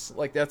rainbows,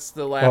 like that's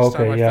the last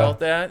time I felt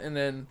that, and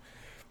then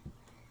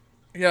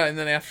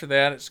after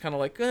that it's kind of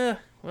like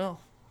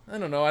well, I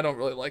don't know, I don't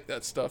really like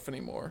that stuff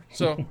anymore,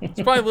 so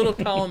it's probably a little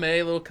column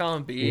A, little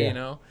column B.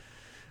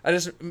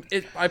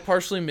 I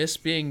partially miss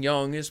being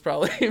young is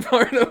probably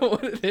part of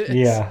what it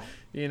is.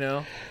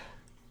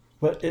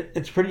 But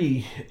it's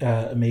pretty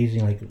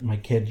amazing. Like my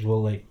kids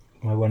will like,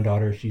 my one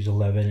daughter, she's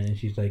 11, and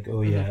she's like,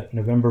 oh yeah,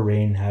 November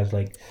Rain has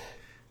like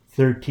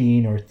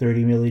 13 or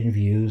 30 million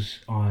views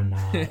on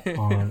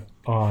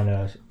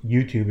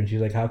YouTube, and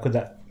she's like, how could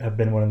that have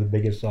been one of the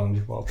biggest songs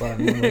of all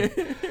time? I'm like,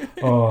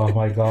 oh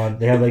my god,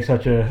 they have like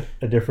such a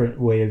different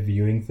way of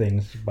viewing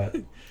things. But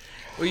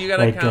well, you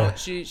gotta count.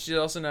 She's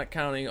also not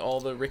counting all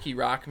the Ricky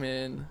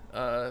Rockman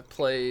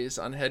plays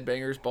on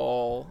Headbangers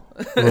Ball.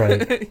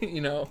 Right.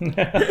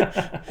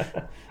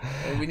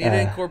 And we need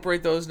to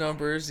incorporate those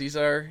numbers. These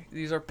are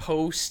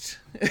post.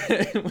 Count.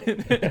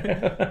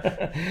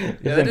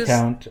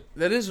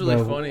 That is really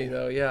funny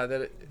though.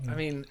 I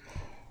mean,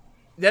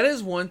 that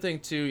is one thing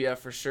too. Yeah,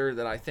 for sure.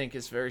 That I think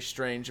is very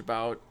strange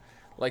about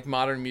like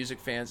modern music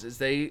fans is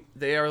they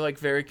are like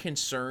very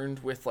concerned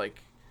with like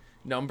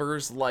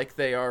numbers, like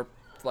they are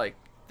like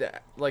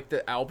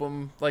the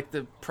album, like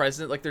the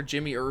president, like they're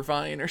Jimmy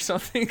Irvine or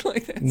something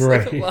like that. It's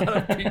like a lot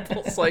of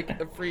people's like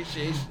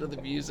appreciation of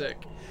the music.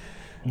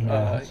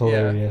 It's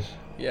hilarious.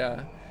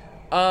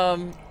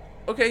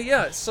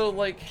 Okay, so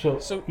like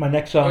so my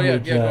next song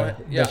is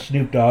the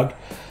Snoop Dogg,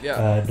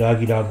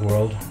 Doggy Dog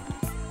World.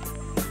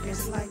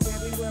 It's like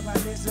everywhere I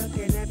listen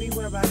and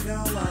everywhere I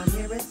go, I'm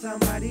hearing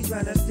somebody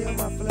trying to steal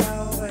my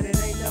flow, but it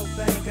ain't no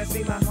thing, cause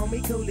see my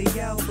homie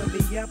Coolio will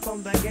be up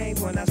on the game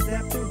when I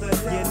step through the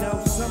door. You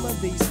know, some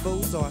of these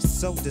fools are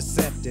so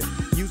deceptive,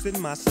 using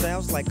my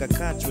styles like a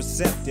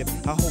contraceptive.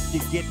 I hope you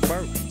get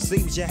burnt,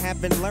 seems you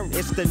haven't learned,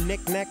 it's the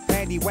knick-knack,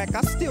 paddywhack,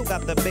 I still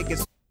got the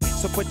biggest,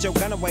 so put your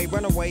gun away,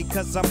 run away,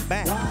 cause I'm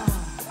back.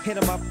 Hit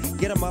 'em up,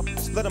 get 'em up,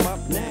 split 'em up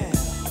now.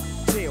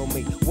 tell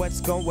me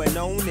what's going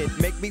on. It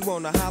make me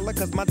wanna holler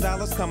cause my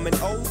dollars come in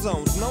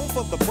ozones. Known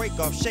for the break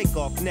off, shake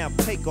off, now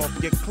take off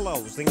your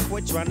clothes and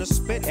quit trying to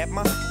spit at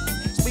my.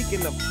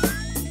 Speaking of,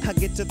 I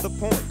get to the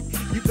point.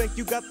 You think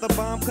you got the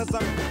bomb cause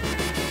I'm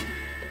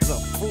a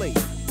flea.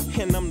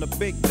 And I'm the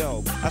big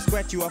dog. I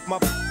scratch you off my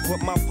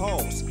with my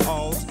paws.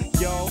 Alls,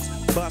 y'alls,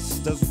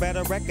 busters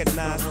better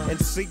recognize and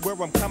see where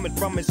I'm coming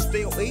from. It's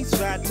still east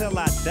side till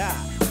I die.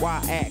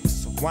 Why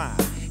ask why?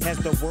 As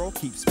the world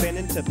keeps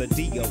spinning to the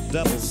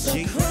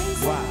D-O-double-G.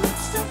 Why?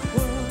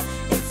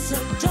 It's a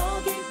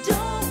doggy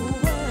dog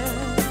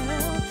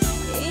world.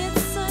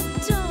 It's a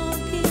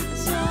doggy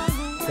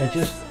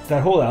dog.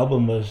 That whole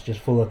album was just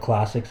full of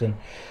classics, and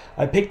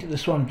I picked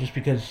this one just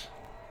because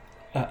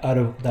out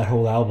of that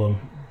whole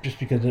album, just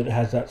because it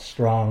has that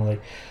strong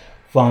like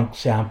funk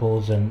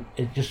samples, and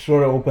it just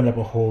sort of opened up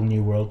a whole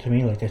new world to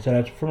me. Like I said,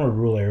 I'm from a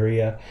rural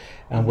area,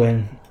 and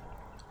when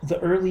the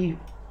early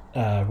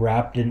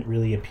rap didn't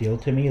really appeal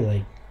to me,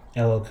 like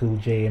LL Cool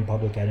J and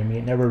Public Enemy,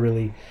 it never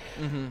really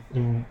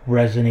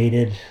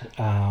resonated.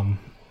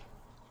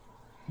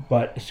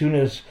 But as soon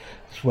as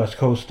this West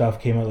Coast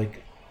stuff came out,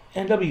 like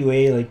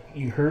NWA, like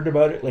you heard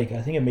about it, like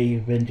I think it may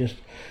have been just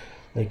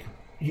like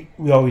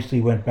we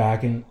obviously went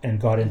back and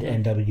got into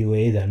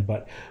NWA then,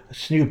 but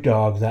Snoop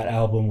Dogg, that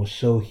album was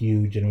so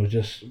huge, and it was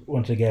just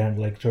once again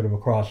like sort of a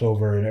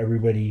crossover, and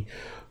everybody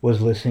was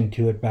listening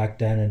to it back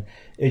then, and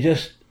it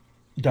just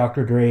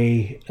Dr.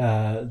 Dre,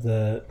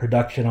 the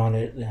production on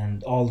it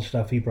and all the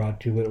stuff he brought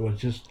to it was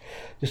just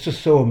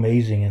so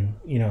amazing, and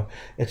you know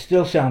it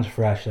still sounds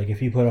fresh. Like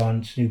if you put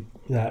on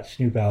that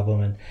Snoop album,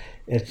 and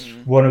it's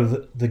one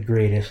of the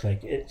greatest.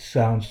 Like it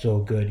sounds so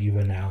good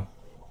even now.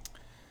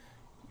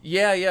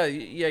 Yeah.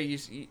 You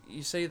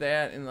say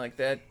that, and like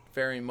that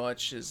very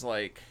much is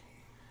like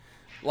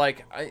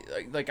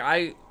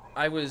I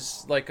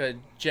was like a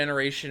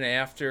generation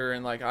after,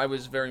 and like I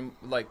was very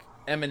like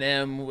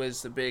Eminem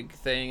was the big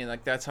thing, and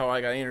like that's how I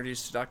got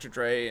introduced to Dr.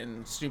 Dre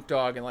and Snoop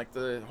Dogg and like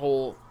the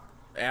whole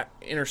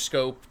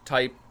Interscope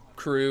type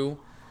crew.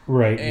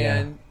 Right.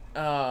 And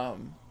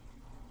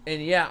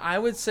yeah, I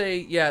would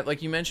say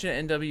like you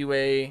mentioned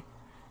NWA,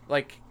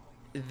 like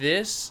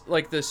this,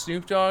 like the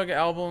Snoop Dogg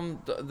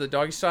album, the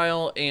Doggy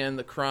Style and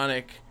the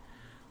Chronic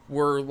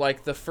were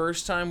like the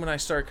first time when I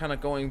started kind of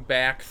going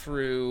back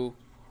through,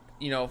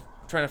 you know,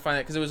 trying to find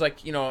that, because it was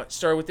like, you know, it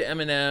started with the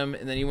Eminem,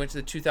 and then you went to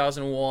the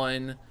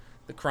 2001,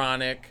 the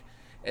Chronic,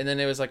 and then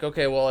it was like,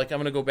 okay, well, like I'm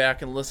gonna go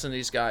back and listen to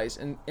these guys,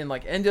 and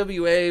like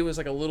NWA was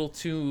like a little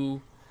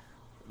too,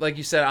 like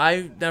you said,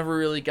 I never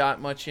really got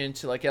much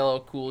into like LL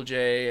Cool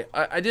J.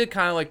 I did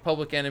kind of like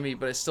Public Enemy,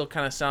 but it still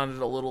kind of sounded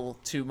a little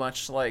too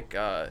much like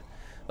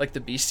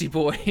the Beastie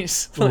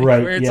Boys, like,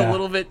 right, where it's a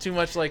little bit too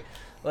much like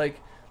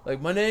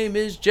my name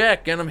is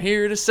Jack and I'm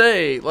here to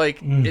say, like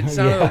it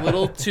sounded a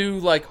little too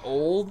like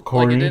old,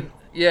 corny. like it didn't,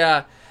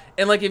 yeah,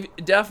 and like if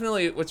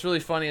definitely what's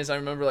really funny is I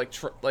remember like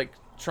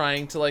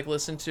trying to like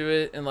listen to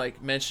it and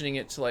like mentioning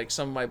it to like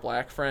some of my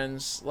black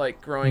friends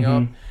like growing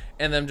up,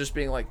 and them just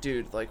being like,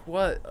 dude, like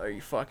what are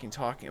you fucking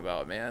talking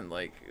about, man?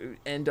 Like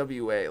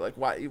NWA, like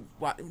why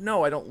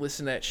no, I don't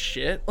listen to that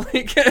shit.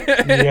 Like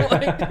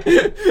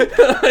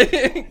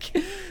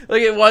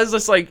like it was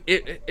just like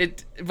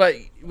it but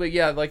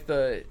yeah, like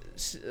the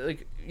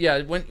like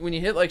yeah, when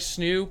you hit like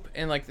Snoop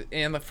and like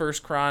and the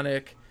first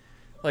Chronic,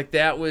 like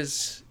that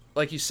was,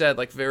 like you said,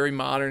 like very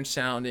modern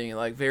sounding and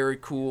like very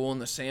cool,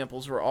 and the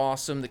samples were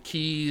awesome. The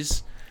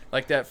keys,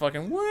 like that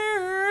fucking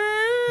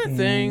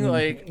thing,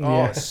 like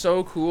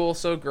so cool,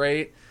 so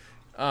great.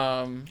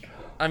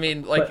 I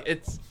mean, like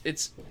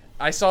it's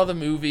I saw the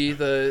movie,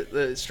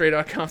 the Straight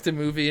Outta Compton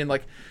movie, and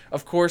like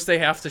of course they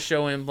have to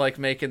show him like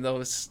making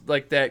those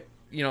like that,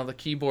 you know, the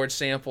keyboard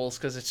samples,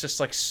 because it's just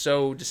like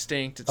so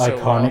distinct. It's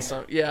iconic. So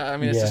awesome. Yeah, I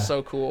mean it's just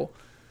so cool.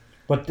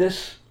 But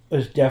this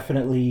is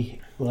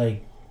definitely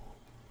like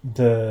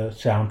the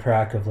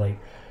soundtrack of like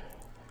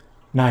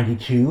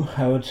 92,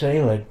 I would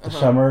say, like the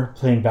summer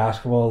playing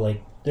basketball.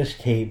 Like this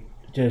tape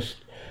just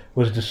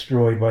was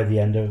destroyed by the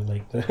end of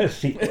like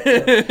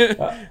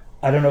the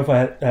I don't know if I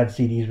had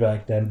CDs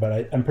back then,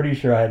 but I'm pretty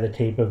sure I had the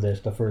tape of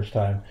this the first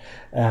time,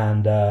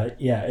 and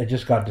it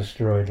just got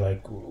destroyed.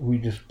 Like we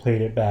just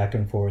played it back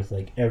and forth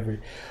like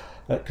every,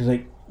 because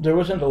like there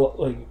wasn't a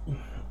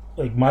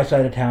like my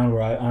side of town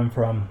where I'm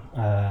from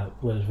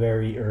was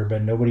very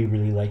urban. Nobody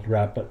really liked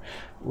rap, but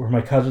where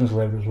my cousins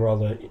lived was where all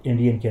the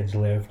Indian kids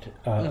lived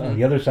on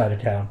the other side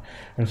of town,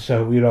 and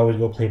so we'd always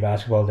go play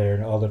basketball there,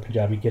 and all the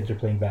Punjabi kids are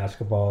playing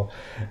basketball,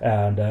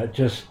 and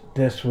just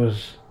this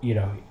was, you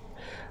know,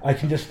 I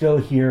can just still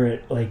hear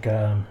it. Like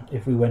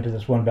if we went to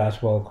this one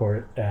basketball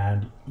court,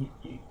 and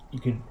you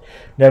could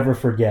never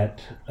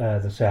forget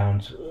the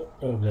sounds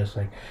of this,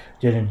 like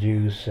Gin and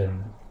Juice,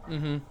 and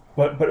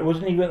but it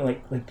wasn't even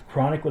like the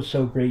Chronic was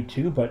so great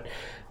too, but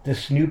the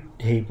Snoop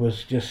tape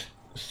was just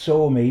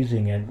so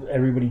amazing, and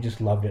everybody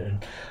just loved it.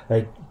 And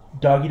like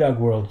Doggy Dog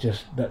World,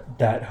 just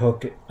that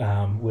hook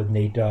with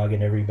Nate Dogg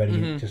and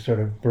everybody just sort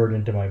of burned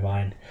into my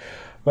mind.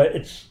 But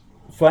it's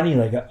funny,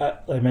 like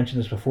I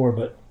mentioned this before,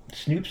 but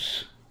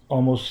Snoop's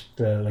almost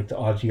like the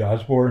Ozzy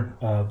Osbourne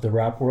of the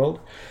rap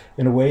world,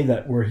 in a way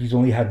that where he's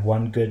only had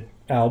one good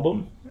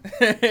album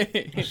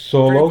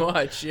solo, Pretty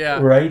much, yeah.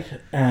 right?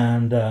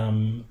 And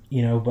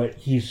but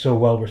he's so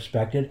well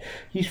respected.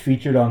 He's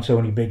featured on so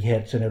many big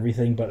hits and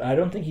everything, but I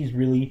don't think he's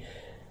really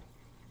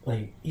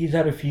like he's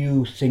had a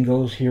few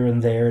singles here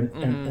and there,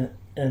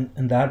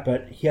 and that,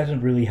 but he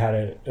hasn't really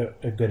had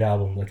a good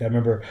album. Like I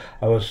remember,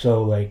 I was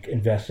so like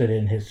invested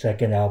in his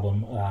second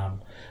album, I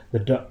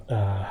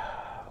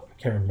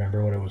can't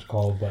remember what it was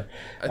called, but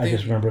I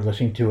just remember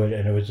listening to it,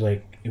 and it was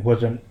like it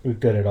wasn't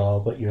good at all.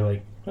 But you're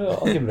like, oh,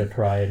 I'll give it a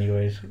try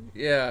anyways.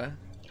 Yeah.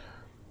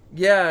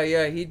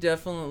 He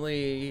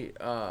definitely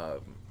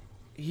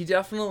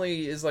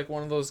is like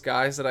one of those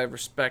guys that I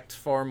respect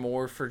far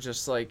more for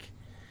just like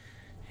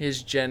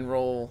his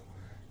general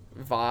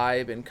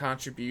vibe and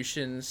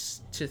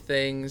contributions to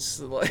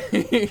things. Like,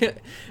 I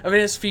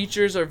mean, his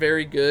features are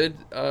very good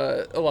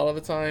a lot of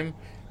the time.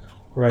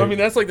 Right. I mean,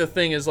 that's like the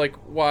thing is like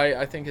why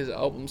I think his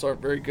albums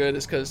aren't very good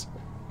is because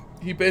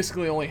he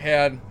basically only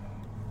had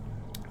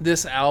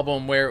this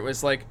album where it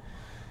was like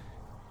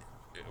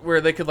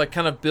where they could like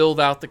kind of build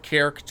out the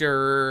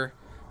character,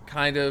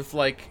 kind of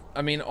like,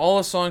 I mean, all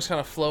the songs kind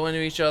of flow into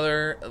each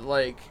other.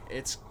 Like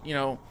it's,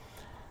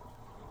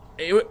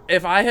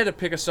 if I had to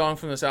pick a song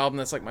from this album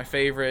that's like my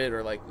favorite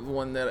or like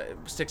one that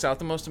sticks out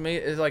the most to me,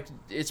 is like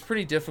it's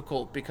pretty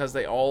difficult because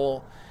they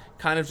all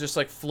kind of just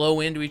like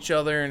flow into each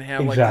other and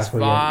have like this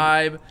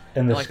vibe,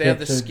 and like they have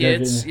the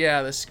skits,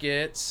 the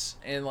skits,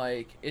 and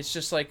like it's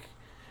just like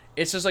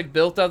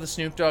built out the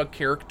Snoop Dogg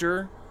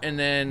character, and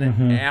then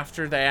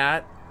after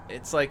that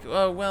it's like,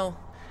 oh well,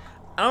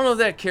 I don't know if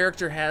that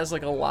character has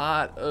like a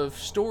lot of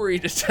story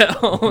to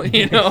tell,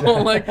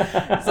 like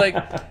it's like,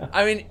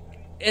 I mean,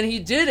 and he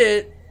did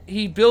it.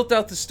 He built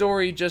out the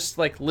story just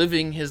like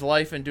living his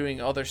life and doing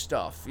other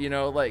stuff,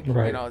 like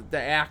the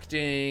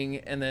acting,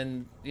 and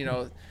then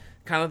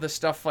kind of the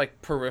stuff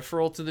like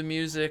peripheral to the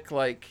music,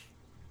 like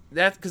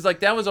that, because like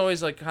that was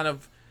always like kind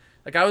of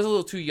like I was a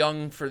little too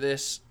young for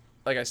this,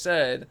 like I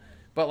said,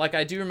 but like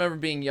I do remember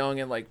being young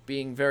and like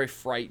being very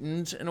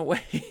frightened in a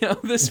way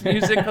of this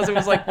music because it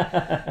was like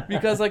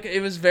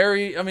it was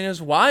very, I mean, it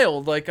was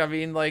wild, like I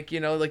mean, like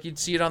like you'd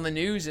see it on the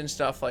news and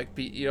stuff, like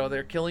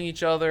they're killing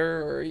each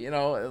other or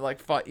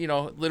like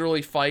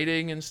literally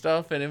fighting and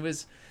stuff, and it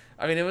was,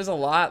 I mean, it was a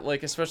lot,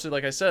 like, especially,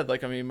 like I said,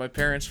 like, I mean, my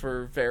parents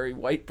were very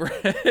white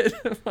bread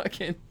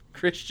fucking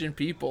Christian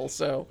people,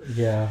 so.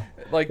 Yeah.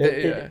 Like,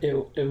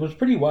 it was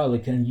pretty wild,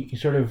 like, and you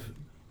sort of,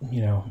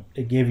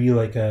 it gave you,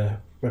 like,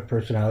 a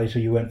personality, so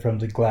you went from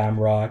the glam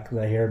rock,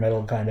 the hair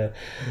metal kind of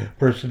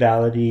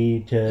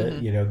personality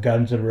to,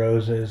 Guns N'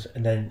 Roses,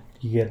 and then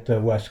you get the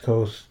West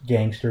Coast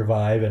gangster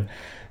vibe, and,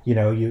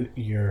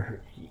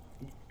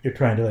 you're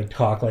trying to like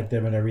talk like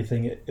them and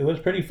everything. It was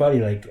pretty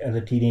funny, like as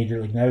a teenager.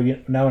 Like now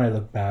when I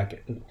look back,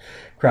 it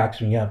cracks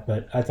me up.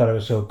 But I thought it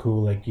was so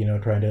cool, like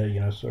trying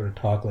to sort of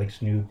talk like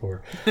Snoop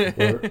or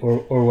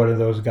one of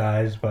those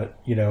guys. But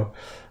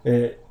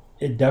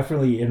it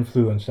definitely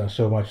influenced us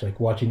so much. Like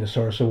watching the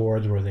Source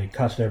Awards where they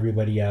cussed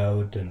everybody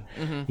out, and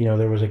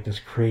there was like this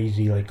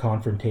crazy like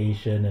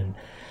confrontation, and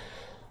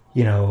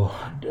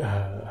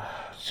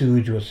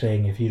Suge was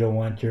saying if you don't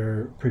want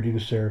your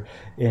producer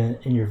in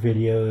your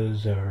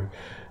videos or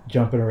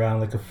jumping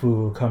around like a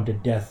fool, come to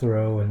death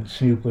row. And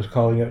Snoop was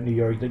calling out New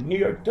York, like, New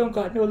York don't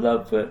got no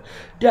love for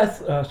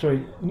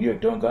New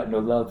York don't got no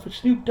love for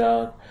Snoop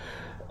Dogg.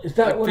 Is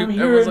that like, what I'm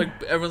hearing?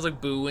 Everyone's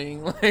like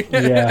booing.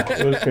 Yeah,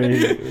 it was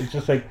crazy. It was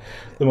just like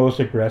the most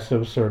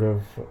aggressive sort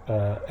of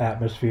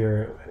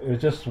atmosphere. It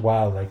was just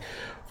wild, like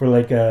for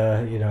like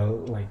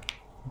like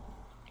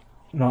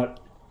not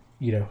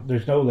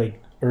there's no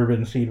like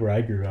urban scene where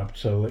I grew up,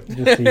 so like,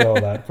 just see all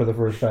that for the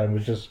first time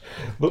was just,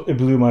 it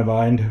blew my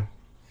mind.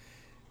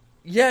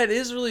 Yeah, it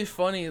is really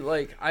funny.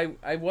 Like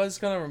I was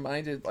kind of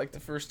reminded, like the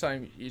first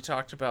time you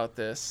talked about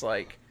this,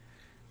 like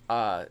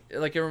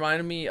it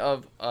reminded me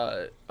of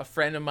a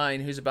friend of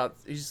mine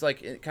who's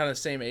like kind of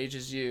the same age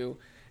as you,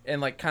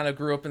 and like kind of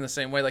grew up in the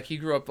same way. Like he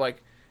grew up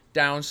like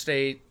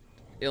downstate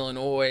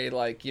Illinois,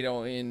 like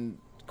in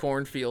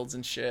cornfields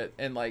and shit,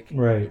 and like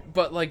right.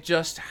 But like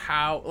just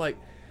how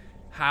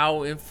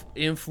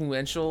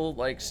influential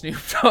like Snoop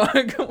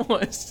Dogg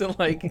was to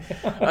like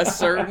a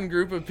certain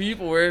group of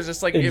people, where it's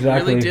just like It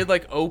really did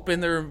like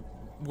open their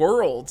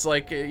worlds,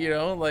 like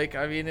like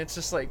I mean it's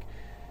just like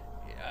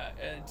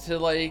to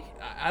like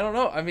I don't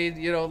know, I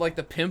mean like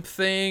the pimp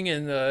thing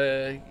and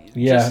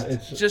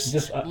it's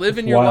just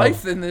living your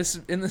life in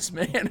this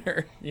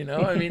manner,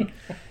 I mean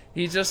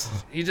he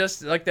just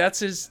like that's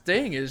his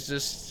thing, is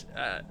just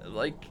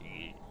like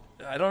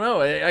I don't know.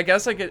 I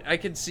guess I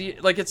could see,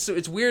 like it's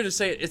weird to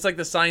say it. It's like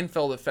the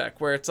Seinfeld effect,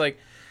 where it's like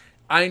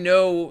I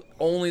know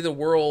only the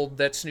world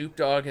that Snoop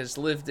Dogg has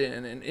lived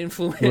in and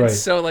influenced. Right.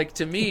 So like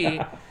to me,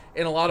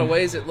 in a lot of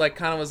ways, it like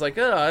kind of was like,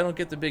 oh, I don't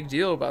get the big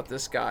deal about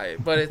this guy.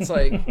 But it's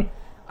like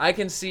I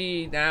can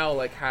see now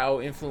like how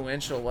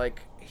influential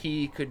like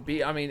he could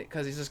be. I mean,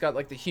 because he's just got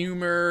like the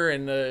humor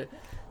and the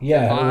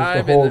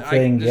vibe, the whole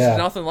thing. There's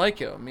nothing like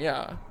him.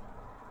 Yeah.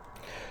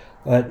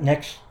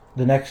 Next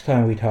the next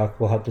time we talk,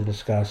 we'll have to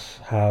discuss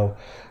how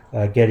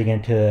getting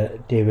into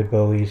David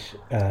Bowie's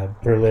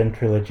Berlin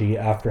trilogy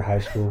after high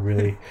school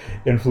really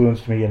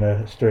influenced me in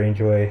a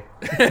strange way.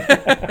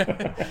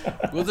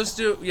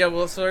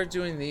 We'll start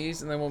doing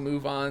these, and then we'll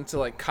move on to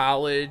like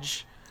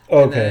college.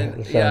 Okay, And then,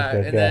 that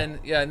sounds good.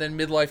 and then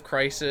midlife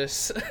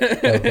crisis.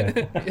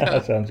 Okay, Yeah.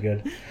 that sounds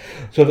good.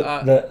 So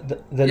the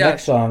yeah.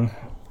 next song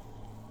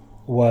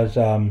was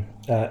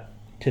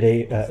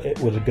today. It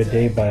was a good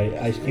day by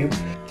Ice Cube.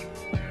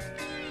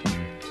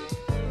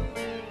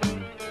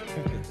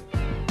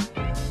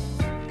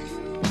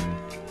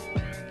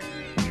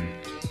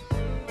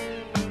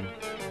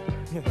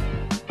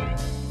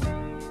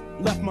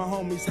 Left my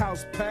homie's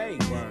house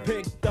paid.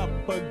 Picked up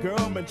a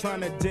girl, been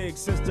trying to dig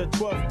since the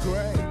 12th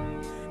grade.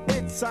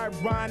 It's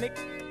ironic.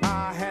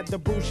 I had the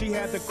boo, she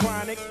had the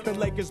chronic. The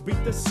Lakers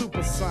beat the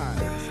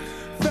Supersonics.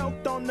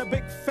 Felt on the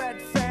big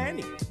fat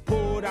fanny.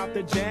 Pulled out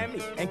the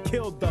jammy and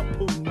killed the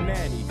poo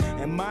nanny.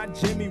 And my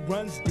Jimmy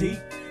runs deep,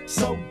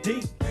 so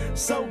deep,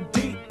 so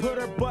deep. Put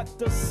her butt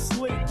to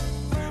sleep.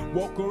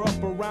 Woke her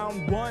up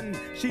around 1.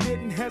 She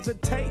didn't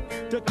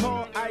hesitate to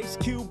call Ice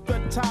Cube the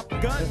top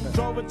gun.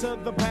 Drove her to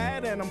the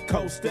pad and I'm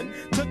coasting.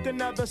 Took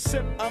another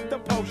sip of the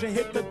potion,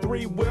 hit the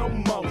 3-wheel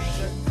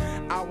motion.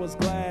 I was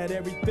glad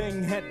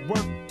everything had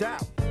worked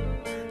out.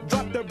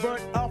 Dropped the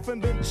bird off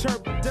and then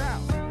chirped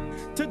out.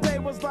 Today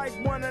was like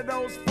one of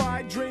those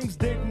fly dreams.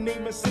 Didn't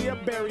even see a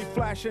berry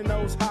flashing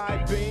those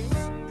high beams.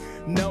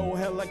 No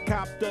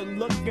helicopter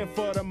looking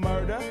for the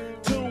murder.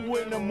 2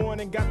 in the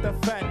morning, got the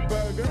fat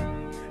burger.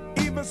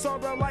 Even saw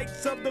the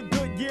lights of the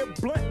Goodyear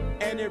blimp,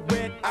 and it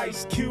read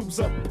Ice Cube's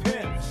a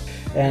pimp.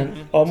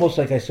 And almost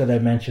like I said, I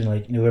mentioned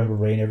like November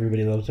Rain,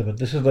 everybody loves it, but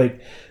this is like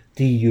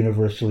the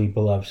universally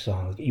beloved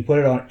song. Like, you put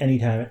it on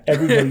anytime,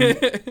 everybody.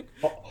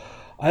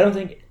 I don't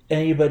think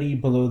anybody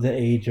below the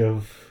age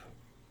of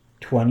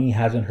 20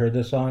 hasn't heard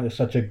this song. It's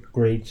such a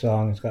great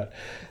song. It's got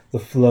the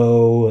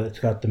flow, it's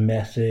got the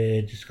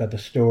message, it's got the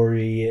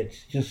story.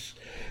 It's just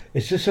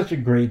such a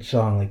great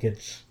song. Like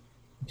it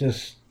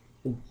just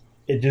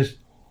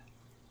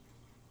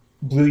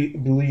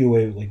blew you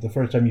away. Like the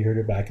first time you heard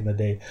it back in the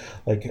day,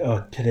 like,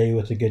 oh, today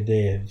was a good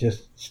day. It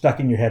just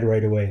stuck in your head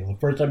right away. The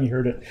first time you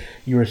heard it,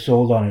 you were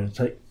sold on it. It's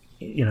like,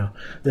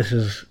 this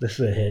is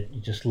a hit.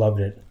 You just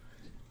loved it.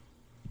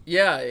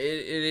 Yeah, it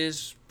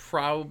is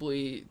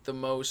probably the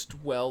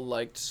most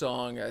well-liked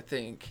song I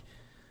think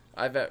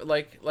I've ever,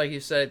 like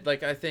you said,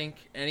 like I think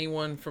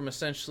anyone from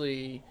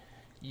essentially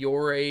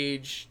your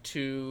age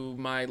to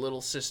my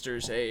little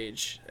sister's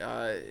age,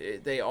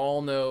 they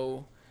all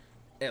know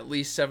at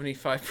least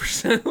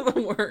 75% of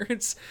the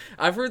words.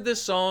 I've heard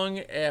this song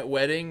at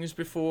weddings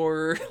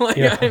before. Like,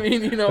 Yeah. I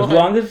mean, As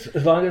long as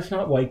it's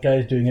not white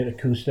guys doing it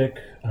acoustic,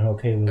 I'm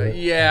okay with it.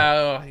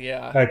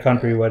 yeah. At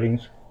country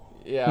weddings.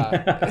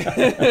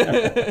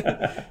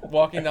 Yeah.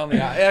 Walking down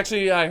the aisle.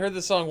 Actually, I heard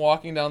the song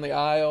Walking Down the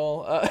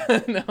Aisle.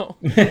 No.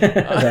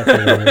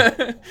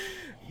 That's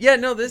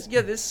hilarious.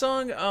 This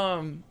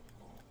song,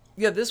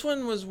 this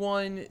one was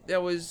one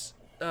that was,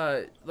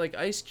 like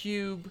Ice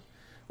Cube,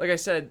 like I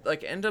said,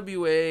 like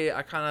NWA,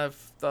 I kind of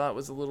thought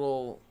was a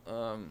little,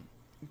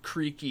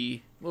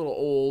 creaky, a little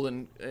old,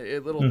 and a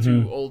little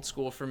too old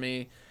school for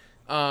me.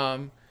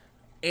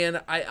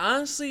 And I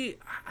honestly,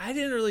 I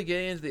didn't really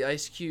get into the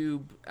Ice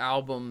Cube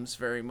albums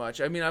very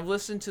much. I mean, I've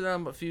listened to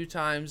them a few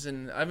times,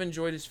 and I've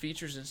enjoyed his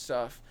features and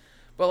stuff.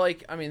 But,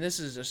 like, I mean, this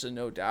is just a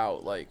no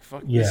doubt. Like,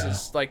 fuck, This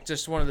is, like,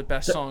 just one of the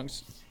best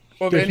songs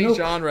of any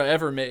genre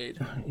ever made.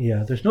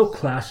 Yeah, there's no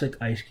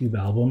classic Ice Cube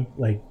album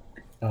like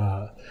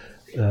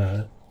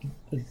The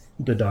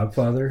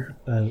Dogfather,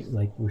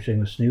 like we were saying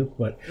with Snoop.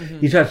 But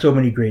he's had so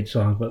many great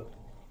songs, but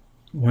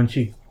once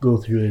you go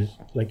through his,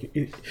 like,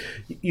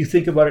 you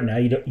think about it now,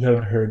 you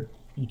haven't heard,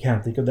 you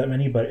can't think of that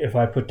many, but if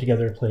I put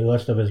together a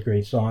playlist of his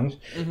great songs,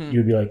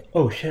 you'd be like,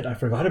 oh shit, I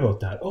forgot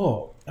about that.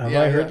 Oh, have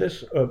I heard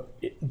this?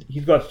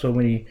 He's got so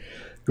many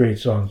great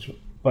songs,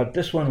 but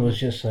this one was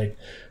just like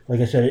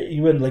I said, it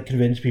even like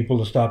convinced people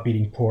to stop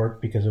eating pork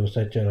because it was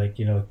such a, like,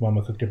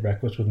 Mama cooked a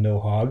breakfast with no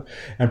hog,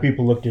 and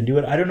people looked into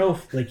it. I don't know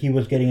if like he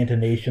was getting into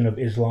Nation of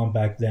Islam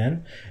back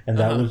then, and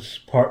that was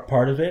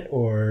part of it,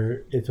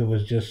 or if it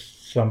was just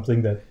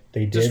something that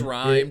they did. Just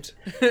rhymed.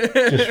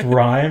 Just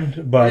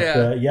rhymed,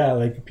 but Yeah.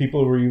 like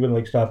people were even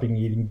like stopping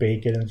eating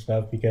bacon and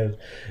stuff because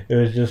it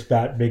was just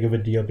that big of a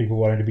deal. People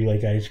wanted to be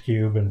like Ice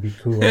Cube and be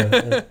cool.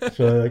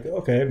 So like,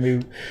 okay,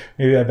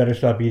 maybe I better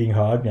stop eating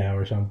hog now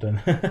or something.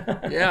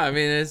 Yeah, I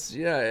mean,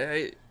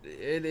 it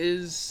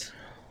is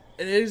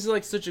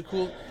like such a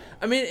cool,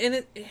 I mean,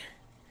 and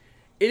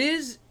it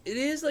is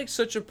like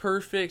such a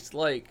perfect,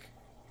 like,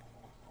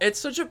 it's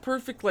such a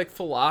perfect, like,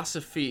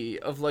 philosophy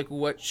of, like,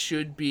 what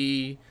should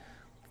be,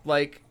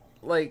 like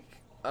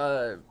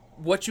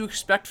what you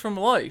expect from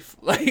life.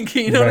 Like,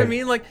 you know what I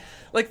mean? Like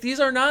these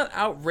are not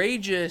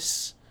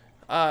outrageous,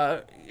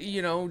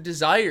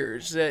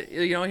 desires that,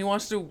 he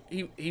wants to,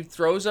 he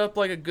throws up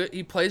like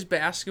he plays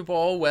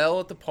basketball well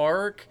at the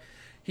park.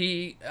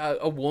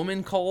 A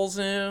woman calls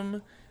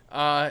him.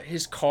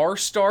 his car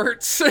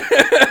starts. You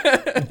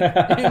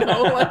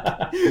know,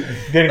 like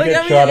Didn't like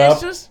get I shot mean, up.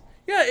 it's just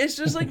it's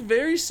just like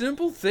very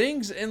simple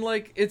things, and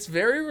like it's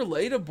very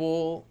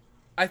relatable.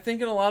 I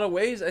think in a lot of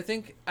ways. I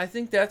think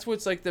that's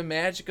what's like the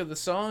magic of the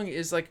song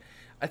is like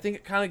I think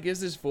it kind of gives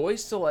this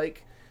voice to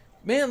like,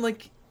 man,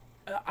 like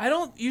I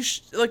don't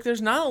like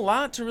there's not a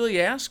lot to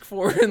really ask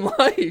for in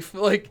life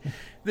like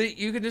that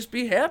you can just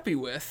be happy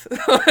with.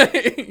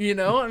 You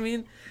know, I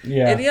mean,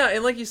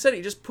 and like you said,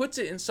 he just puts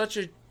it in such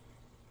a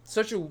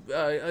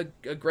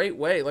great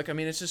way. Like I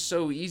mean, it's just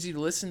so easy to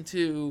listen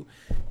to.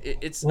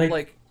 It's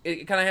like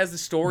it kind of has the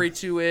story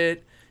to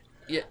it.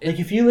 Yeah, Like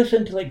if you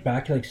listen to like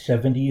back to like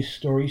 70s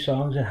story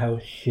songs and how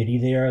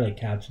shitty they are, like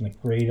Cats in the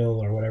Cradle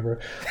or whatever,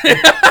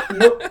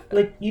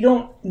 like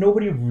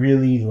nobody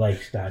really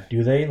likes that,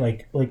 do they?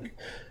 Like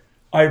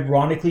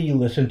ironically, you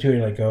listen to it,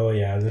 you're like, oh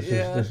yeah,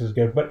 this is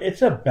good, but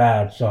it's a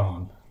bad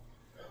song.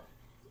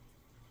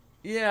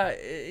 Yeah.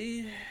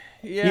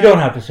 You don't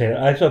have to say it.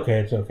 It's okay.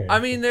 It's okay. I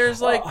mean,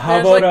 there's like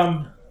how there's about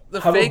like the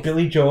how fake. about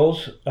Billy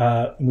Joel's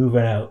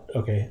 "Moving Out"?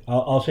 Okay,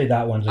 I'll say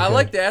that one's. I good.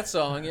 like that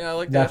song. Yeah, I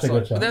like That's that a song.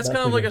 good song. But that's kind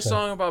That's of a like good a song.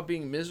 song about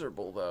being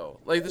miserable, though.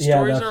 Like the Yeah,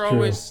 stories that's are true.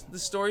 always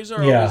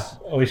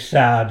always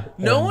sad.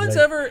 No and, one's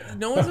like-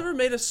 ever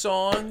made a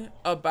song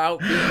about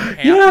being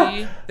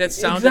happy that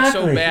sounded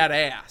so exactly.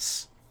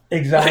 badass.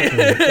 Exactly.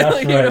 That's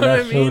Like, you right. know what I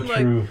That's mean? so Like,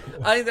 true.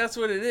 I think that's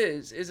what it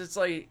is.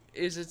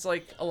 It's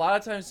like a lot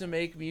of times to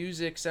make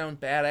music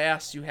sound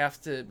badass, you have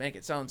to make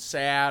it sound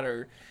sad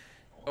or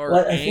Well,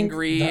 I think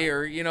angry that-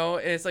 or you know.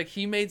 And it's like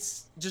he made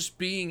just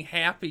being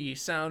happy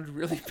sound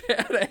really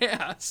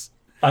badass.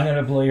 I'm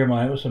gonna blow your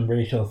mind with some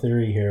racial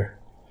theory here.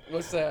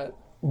 What's that?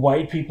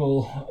 White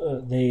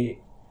people, they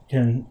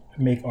can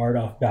make art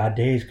off bad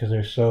days because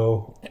they're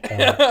so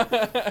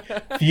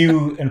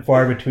few and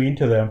far between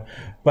to them.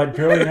 But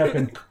growing up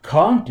in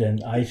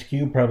Compton, Ice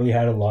Cube probably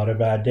had a lot of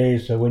bad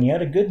days. So when he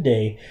had a good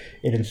day,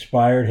 it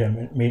inspired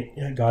him.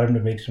 It got him to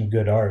make some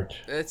good art.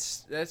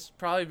 That's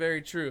probably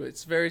very true.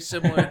 It's very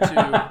similar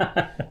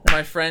to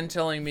my friend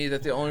telling me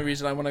that the only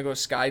reason I want to go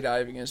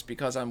skydiving is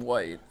because I'm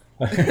white.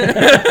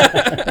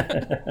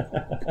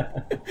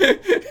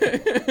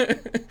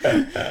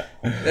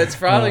 That's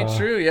probably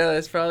true. Yeah,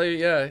 that's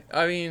probably I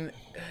mean,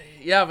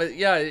 but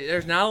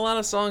there's not a lot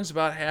of songs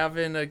about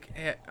having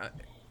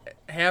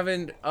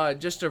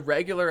just a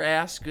regular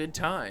ass good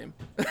time.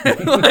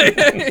 Like,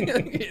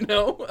 you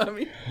know, I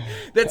mean,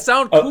 that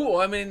sound cool.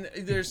 I mean,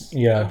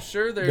 I'm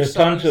sure there's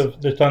tons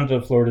songs,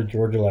 of Florida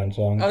Georgia Line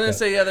songs. I was gonna that-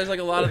 say there's like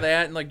a lot of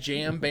that and like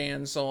jam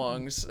band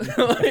songs.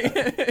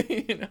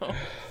 Like, you know.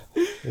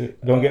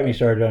 Don't get me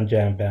started on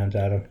jam bands,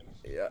 Adam.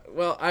 Yeah,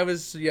 well, I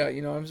was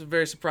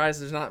very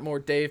surprised there's not more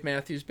Dave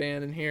Matthews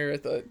Band in here. I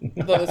thought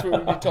that's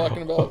what we'd be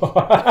talking about.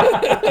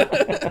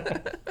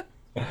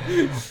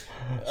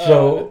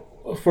 So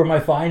for my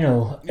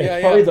final, it's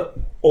yeah, probably yeah. the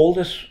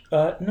oldest.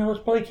 No,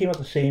 it probably came out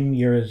the same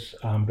year as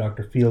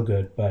Dr.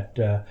 Feelgood, but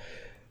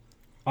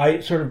I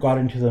sort of got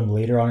into them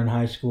later on in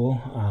high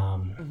school.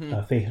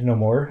 Faith No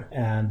More,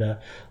 and the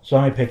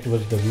song I picked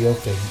was "The Real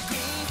Thing."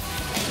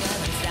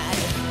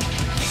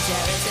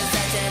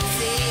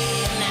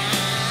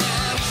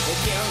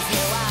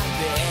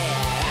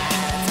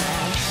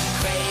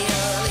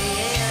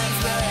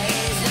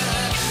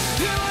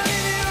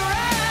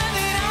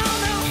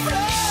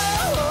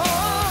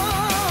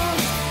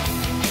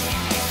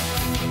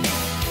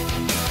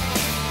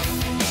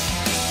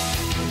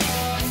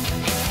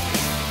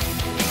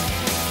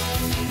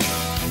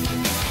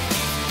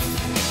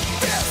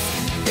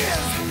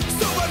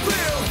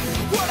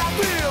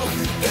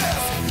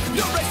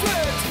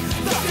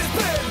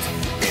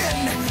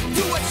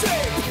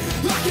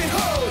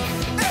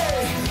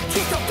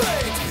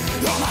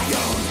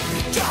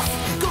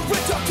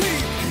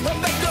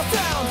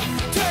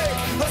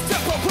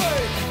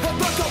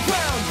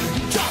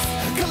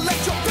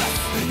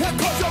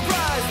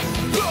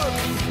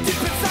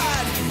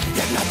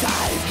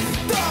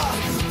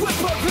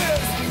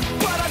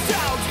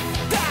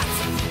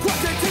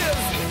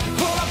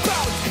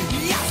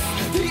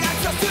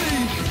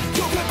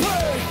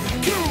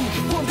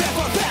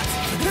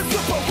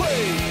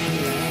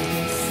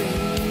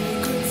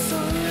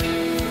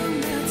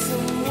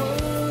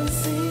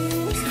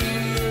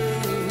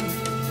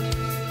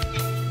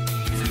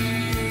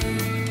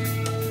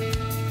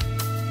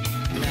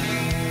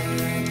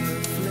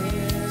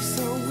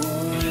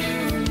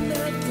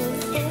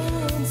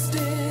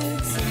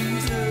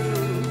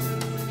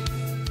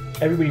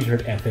 Everybody's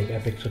heard Epic.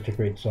 Epic's such a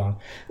great song.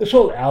 This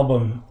whole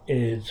album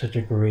is such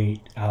a great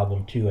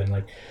album too, and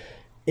like,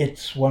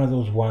 it's one of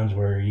those ones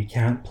where you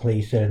can't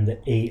place it in the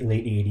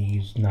late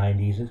 '80s,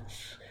 '90s.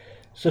 It's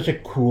such a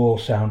cool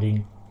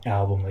sounding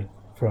album, like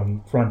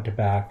from front to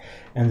back.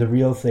 And The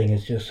Real Thing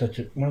is just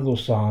one of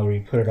those songs where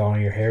you put it on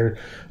your hair,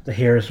 the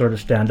hairs sort of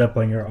stand up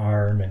on your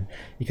arm, and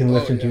you can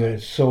listen to it.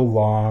 It's so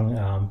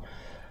long.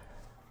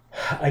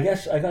 I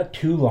guess I got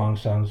two long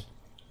songs,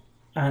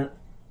 and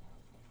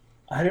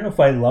I don't know if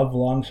I love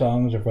long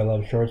songs or if I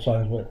love short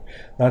songs, but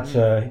that's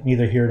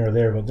neither here nor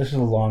there. But this is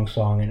a long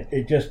song, and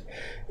it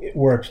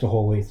works the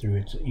whole way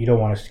through. You don't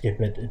want to skip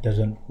it. It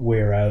doesn't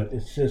wear out.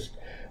 It's just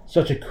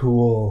such a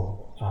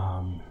cool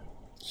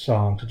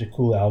song, such a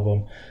cool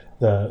album.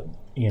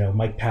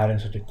 Mike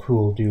Patton's such a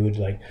cool dude.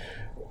 Like,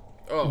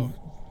 Oh,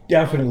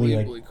 definitely,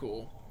 like, unbelievably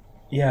cool.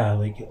 yeah,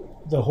 like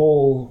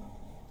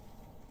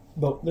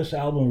this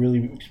album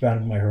really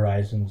expanded my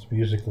horizons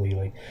musically.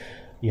 Like,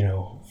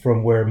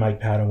 from where Mike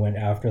Patton went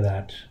after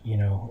that,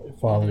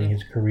 following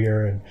his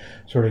career and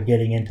sort of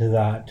getting into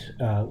that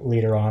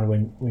later on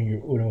when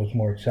it was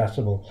more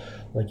accessible.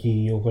 Like,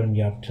 he opened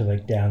me up to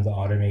like Dan the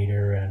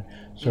Automator and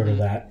sort of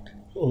that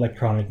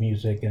electronic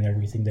music and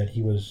everything that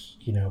he was,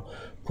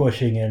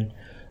 pushing. And,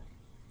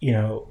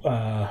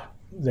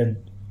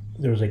 then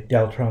there was like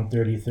Deltron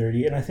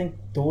 3030. And I think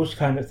those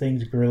kind of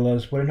things,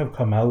 Gorillaz, wouldn't have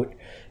come out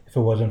if it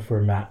wasn't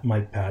for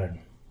Mike Patton.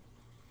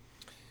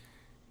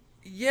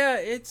 Yeah,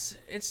 it's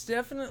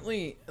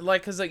definitely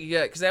like because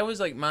that was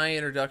like my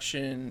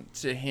introduction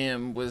to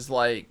him was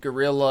like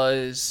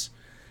Gorillaz,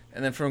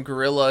 and then from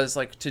Gorillaz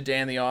like to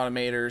Dan the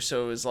Automator.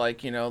 So it was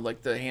like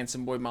like the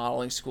Handsome Boy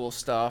Modeling School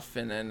stuff,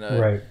 and then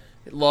Right.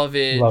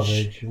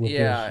 Lovage, with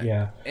yeah, his,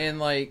 yeah. and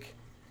like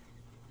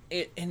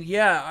it, and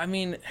yeah, I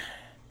mean,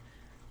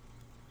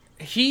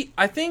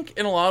 I think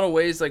in a lot of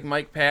ways like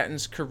Mike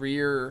Patton's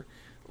career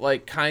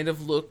like kind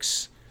of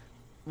looks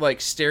like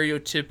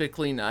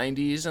stereotypically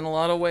 90s in a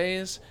lot of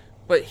ways,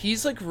 but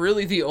he's like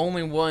really the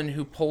only one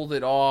who pulled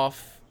it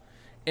off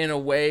in a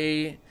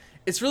way.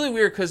 It's really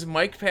weird because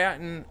Mike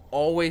Patton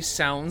always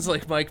sounds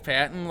like Mike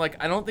Patton. Like,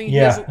 I don't think he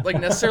has like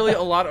necessarily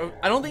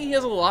I don't think he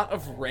has a lot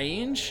of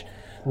range,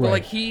 but Right.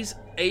 like he's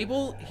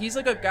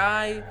like a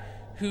guy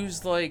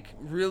who's like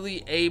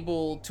really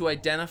able to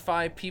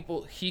identify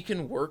people he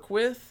can work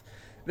with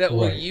that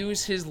will Right.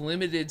 use his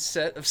limited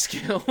set of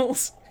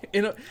skills.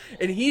 And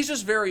he's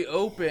just very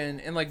open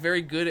and like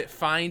very good at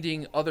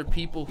finding other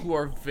people who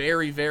are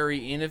very, very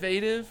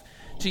innovative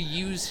to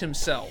use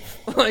himself,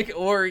 like,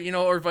 or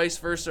or vice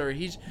versa, or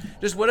he's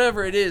just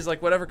whatever it is,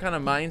 like whatever kind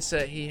of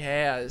mindset he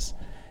has,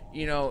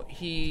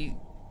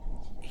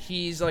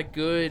 he's like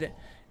good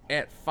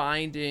at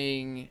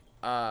finding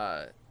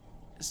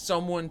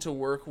someone to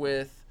work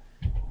with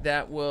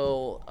that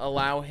will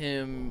allow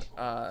him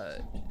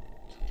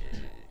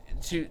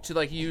to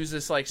like use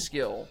this like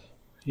skill.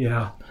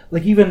 Yeah,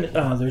 like even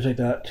there's like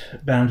that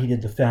band he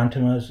did, the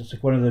Phantomas. It's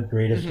like one of the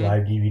greatest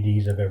live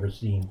DVDs I've ever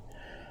seen.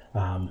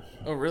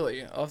 Oh,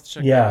 really? I'll have to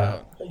check that Yeah,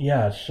 out.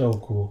 yeah, it's so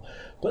cool.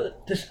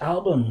 But this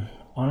album,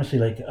 honestly,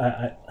 like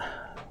I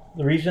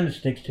the reason it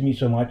sticks to me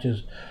so much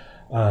is,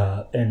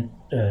 I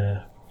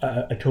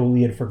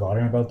totally had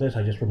forgotten about this.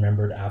 I just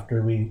remembered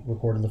after we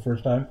recorded the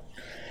first time,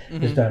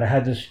 is that I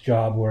had this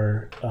job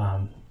where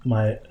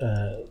my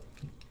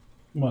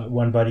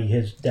one buddy,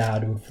 his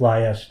dad would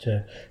fly us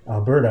to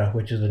Alberta,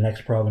 which is the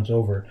next province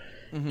over,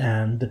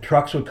 and the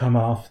trucks would come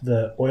off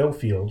the oil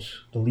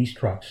fields, the lease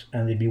trucks,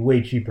 and they'd be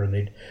way cheaper, and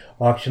they'd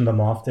auction them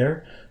off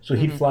there. So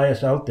he'd fly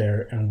us out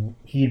there, and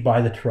he'd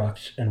buy the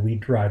trucks, and we'd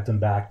drive them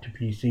back to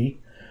PC.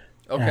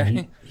 Okay.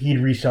 And he'd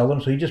resell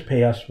them, so he'd just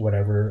pay us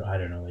whatever, I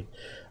don't know, like,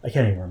 I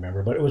can't even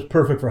remember, but it was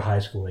perfect for high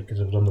school, like,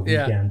 because it was on the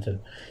Yeah. weekends, and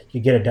you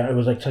get it done. It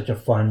was, like, such a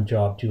fun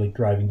job, too, like,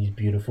 driving these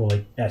beautiful,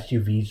 like,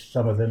 SUVs,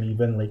 some of them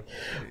even, like,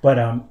 but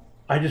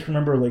I just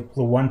remember, like,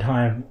 the one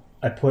time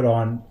I put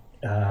on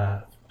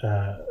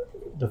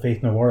the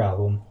Faith No More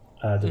album,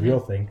 The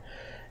Real Thing,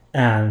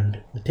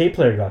 and the tape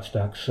player got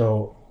stuck,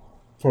 so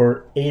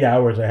for 8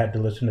 hours I had to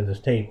listen to this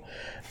tape,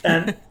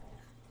 and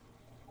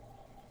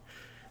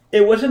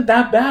it wasn't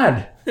that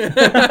bad.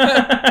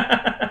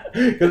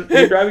 Because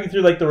you're driving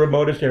through like the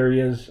remotest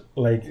areas,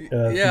 like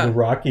through the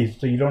Rockies,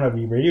 so you don't have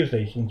any radio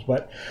stations.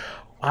 But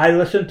I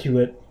listened to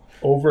it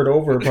over and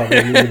over,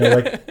 probably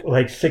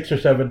like 6 or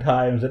 7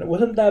 times, and it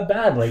wasn't that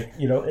bad. Like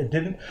it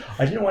didn't.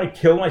 I didn't want to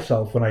kill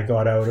myself when I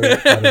got out of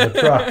the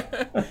truck.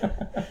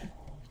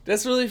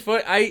 That's really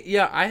fun.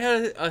 I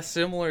had a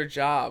similar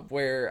job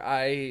where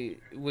I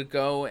would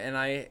go and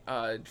I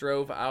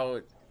drove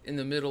out in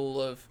the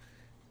middle of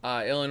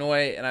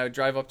Illinois, and I would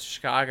drive up to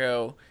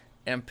Chicago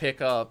and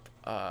pick up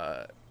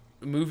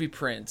movie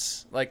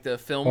prints, like the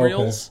film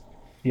reels.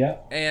 Yeah.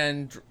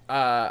 And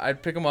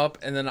I'd pick them up,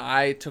 and then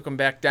I took them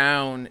back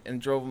down and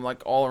drove them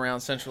like all around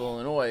Central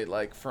Illinois,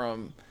 like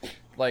from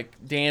like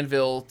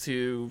Danville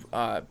to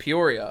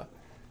Peoria.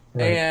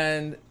 Right.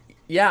 And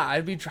yeah,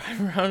 I'd be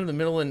driving around in the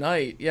middle of the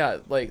night,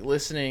 like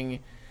listening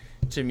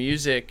to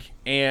music,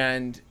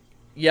 and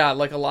yeah,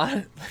 like a lot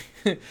of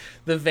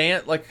the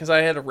van, like, because I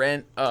had to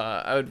rent,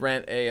 I would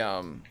rent a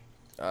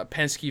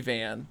Penske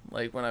van,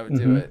 like when I would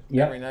do it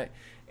every night,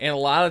 and a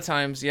lot of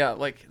times,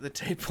 like the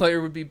tape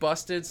player would be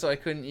busted, so I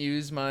couldn't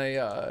use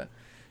my,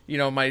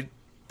 my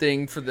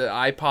thing for the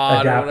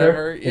iPod Adapter? or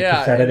whatever. The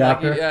cassette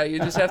adapter? You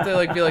just have to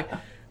like be like.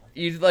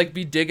 You'd like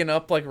be digging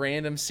up like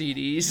random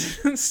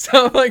CDs and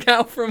stuff like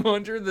out from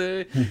under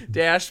the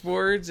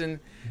dashboards, and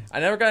I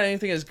never got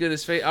anything as good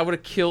as Faith. I would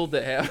have killed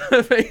to have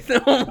a Faith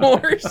No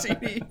More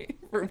CD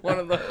for one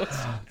of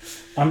those.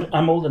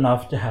 I'm old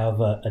enough to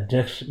have a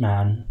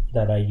Discman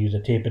that I use a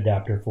tape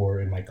adapter for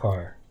in my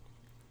car.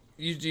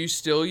 Do you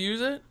still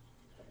use it?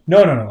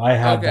 No. I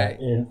had Okay.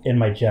 that in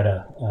my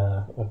Jetta.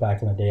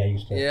 Back in the day, I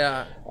used to.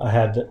 Yeah. I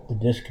had the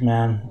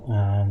Discman,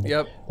 and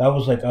Yep. that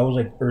was like I was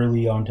like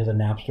early onto the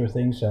Napster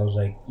thing, so I was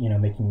like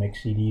making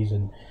mix CDs,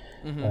 and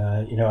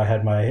I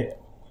had my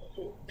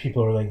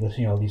people are like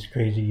listening to all these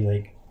crazy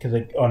like because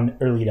like on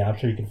early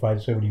Napster you could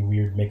find so many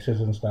weird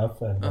mixes and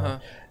stuff, and so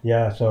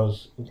I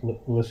was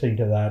listening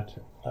to that.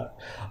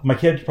 My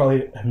kids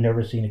probably have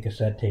never seen a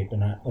cassette tape,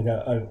 and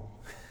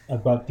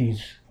I've got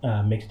these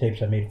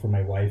mixtapes I made for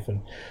my wife,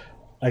 and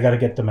I got to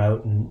get them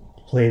out and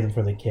play them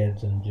for the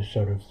kids and just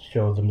sort of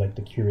show them like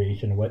the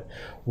curation of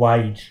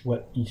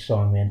what each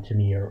song meant to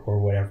me or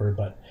whatever.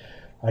 But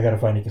I got to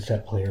find a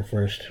cassette player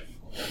first.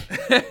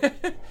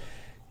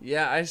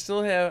 Yeah, I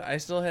still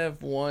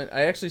have one.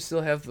 I actually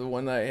still have the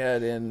one that I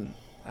had in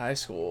high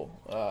school.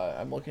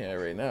 I'm looking at it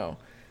right now.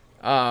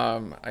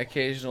 I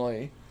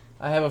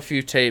have a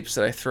few tapes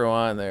that I throw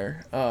on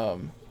there.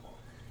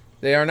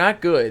 They are not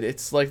good.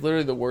 It's like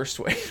literally the worst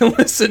way to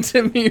listen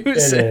to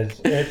music. It is.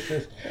 It's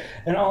just,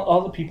 and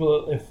all the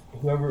people, if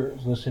whoever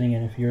is listening,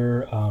 and if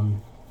you're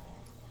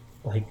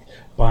like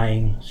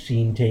buying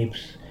scene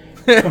tapes,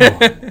 come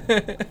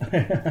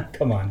on,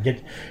 come on,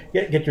 get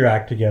your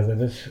act together.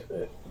 This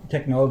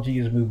technology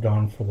has moved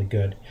on for the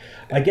good.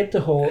 I get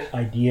the whole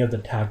idea of the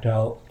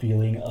tactile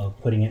feeling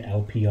of putting an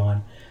LP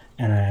on,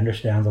 and I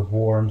understand the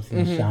warmth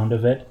and sound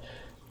of it.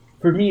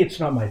 For me, it's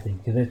not my thing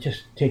because it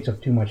just takes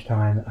up too much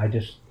time. I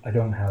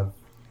don't have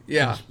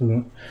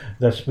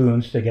the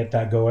spoons to get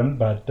that going.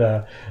 But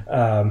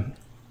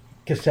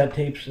cassette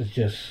tapes is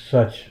just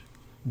such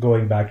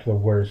going back to the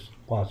worst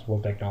possible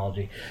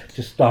technology.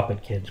 Just stop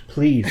it, kids,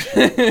 please.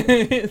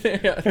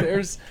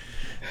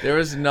 There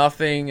was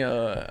nothing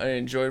I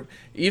enjoyed.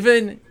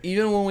 Even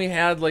when we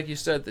had, like you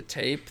said, the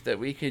tape that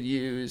we could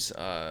use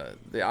the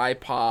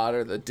iPod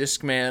or the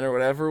Discman or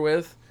whatever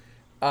with.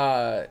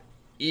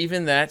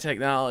 Even that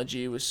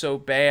technology was so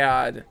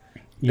bad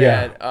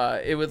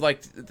that it would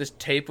like the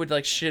tape would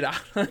like shit out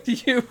on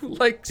you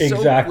like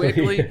so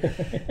quickly.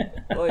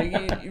 Like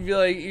you'd be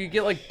like you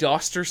get like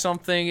dust or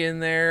something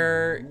in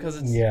there because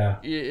it's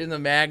in the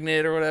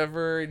magnet or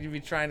whatever, and you'd be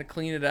trying to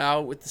clean it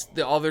out with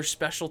the other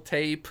special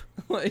tape.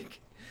 Like,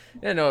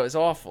 it was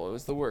awful. It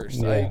was the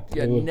worst. I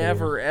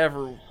never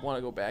ever want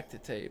to go back to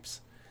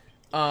tapes.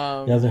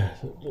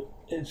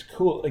 It's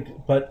cool,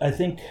 like, but I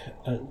think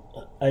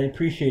I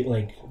appreciate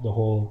like the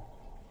whole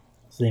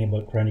thing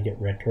about trying to get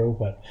retro,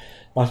 but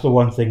that's the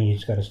one thing you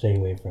just got to stay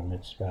away from.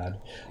 It's bad.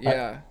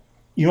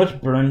 You know what's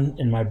burned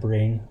in my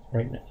brain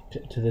right now,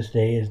 to this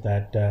day is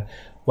that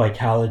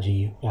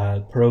Vitalogy,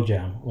 Pearl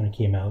Jam, when it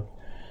came out,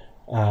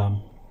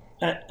 and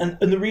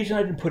the reason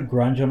I didn't put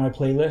grunge on my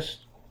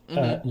playlist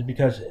is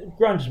because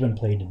grunge has been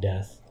played to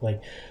death.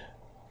 Like.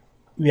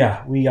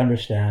 Yeah, we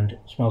understand.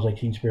 Smells Like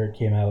Teen Spirit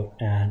came out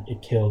and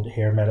it killed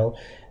hair metal.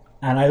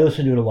 And I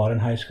listened to it a lot in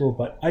high school,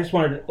 but I just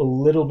wanted a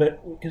little bit,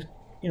 because,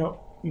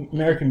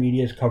 American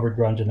media has covered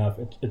grunge enough.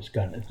 It's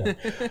done.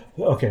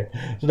 Okay,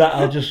 so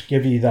I'll just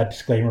give you that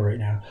disclaimer right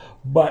now.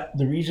 But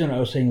the reason I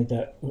was saying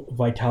that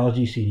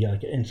Vitalogy CD,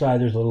 like inside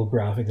there's a little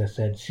graphic that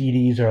said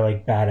CDs are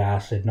like bad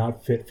acid,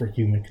 not fit for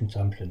human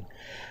consumption.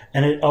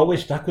 And it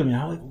always stuck with me.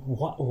 I'm like,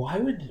 why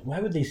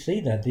would they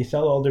say that? They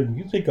sell all their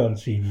music on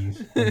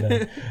CDs. And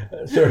then,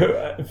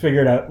 so I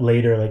figured out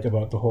later, like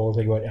about the whole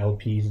thing about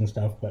LPs and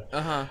stuff. But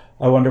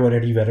I wonder what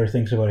Eddie Vedder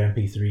thinks about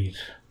MP3s.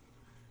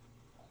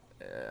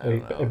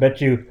 I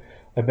bet you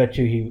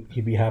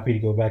he'd be happy to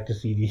go back to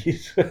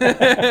CDs.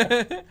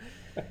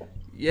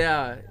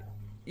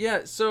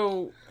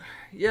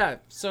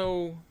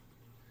 So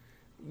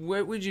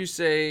what would you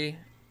say?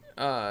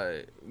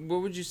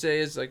 What would you say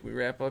is, like, we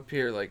wrap up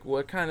here, like,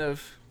 what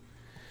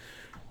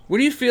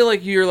do you feel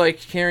like you're like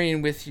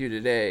carrying with you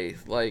today?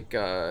 Like,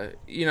 I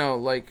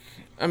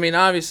mean,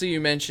 obviously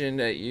you mentioned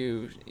that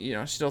you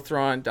still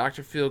throw on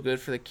Dr. Feelgood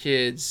for the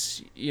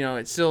kids.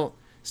 It's still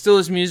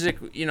is music,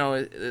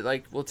 it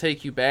like will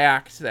take you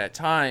back to that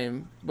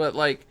time. But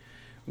like,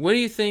 what do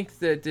you think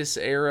that this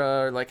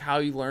era, or like how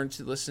you learned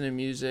to listen to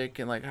music,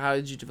 and like how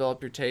did you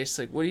develop your taste?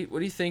 Like, what do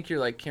you think you're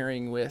like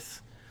carrying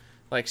with,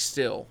 like,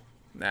 still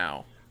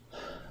now?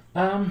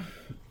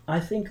 I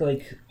think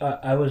like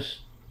I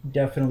was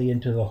definitely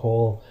into the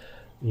whole,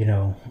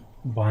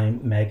 buying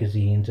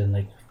magazines and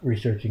like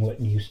researching what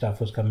new stuff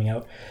was coming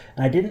out,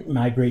 and I didn't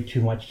migrate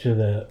too much to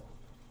the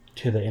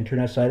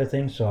internet side of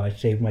things, so I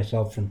saved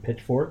myself from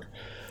Pitchfork.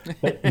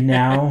 But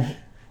now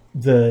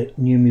the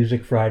New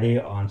Music Friday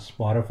on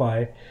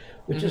Spotify,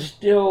 which is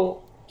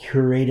still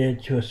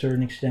curated to a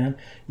certain extent,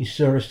 you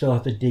sort of still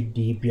have to dig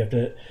deep. You have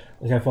to,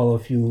 like, I follow a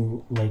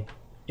few like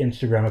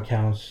Instagram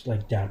accounts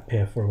like Dat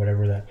Piff or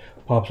whatever that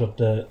pops up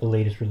the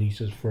latest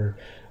releases for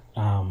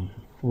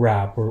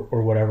rap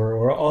or whatever,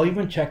 or I'll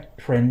even check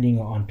trending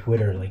on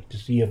Twitter, like to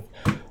see if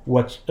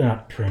what's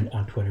not trend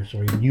on Twitter,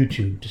 sorry,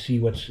 YouTube, to see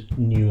what's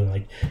new, and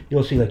like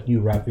you'll see like new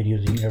rap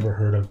videos that you never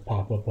heard of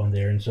pop up on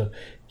there, and so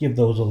give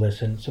those a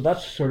listen. So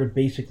that's sort of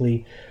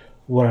basically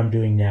what I'm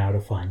doing now to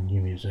find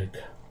new music,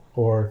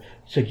 or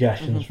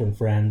suggestions from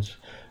friends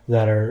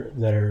that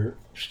are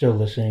still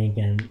listening,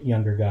 and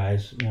younger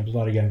guys. You know, there's a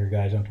lot of younger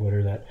guys on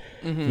Twitter that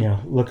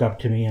look up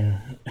to me, and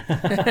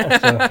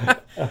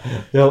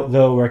so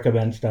they'll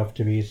recommend stuff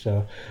to me.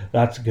 So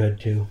that's good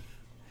too.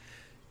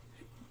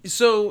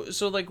 So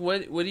like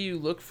what do you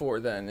look for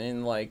then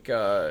in like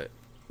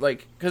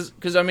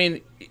cuz I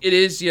mean it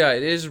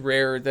is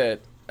rare that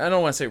I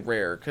don't want to say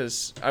rare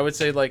cuz I would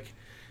say like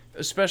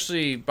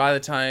especially by the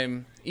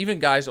time even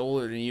guys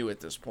older than you at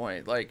this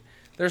point like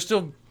there's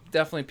still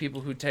definitely people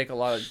who take a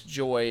lot of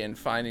joy in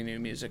finding new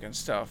music and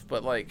stuff,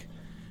 but like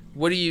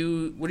what are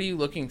you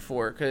looking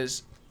for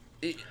cuz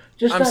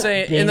Just I'm that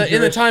saying dangerous,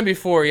 in the time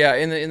before,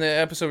 in the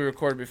episode we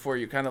recorded before,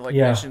 you kind of like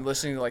mentioned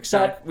listening to like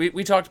sound.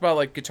 We talked about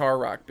like guitar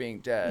rock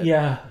being dead.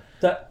 Yeah,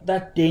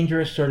 that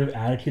dangerous sort of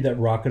attitude, that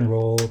rock and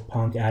roll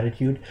punk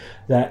attitude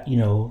that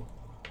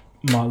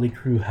Motley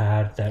Crue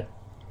had, that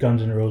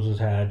Guns N' Roses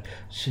had,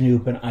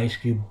 Snoop and Ice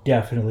Cube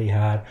definitely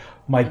had.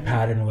 Mike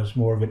Patton was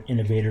more of an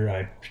innovator.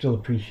 I still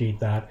appreciate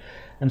that,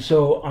 and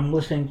so I'm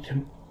listening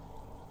to.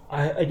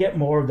 I get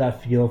more of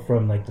that feel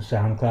from like the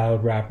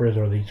SoundCloud rappers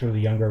or the sort of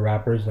the younger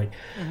rappers. Like,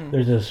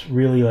 there's this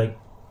really like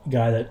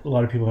guy that a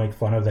lot of people make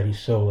fun of that he's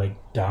so like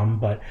dumb,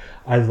 but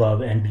I love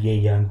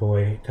NBA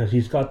YoungBoy because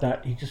he's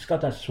just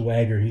got that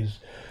swagger. He's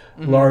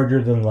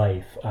larger than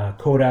life.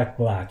 Kodak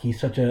Black, he's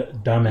such a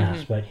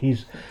dumbass, but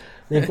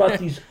they've got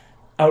these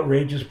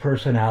outrageous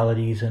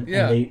personalities, and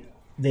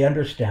they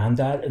understand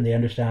that, and they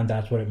understand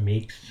that's what it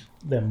makes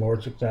them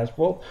more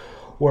successful.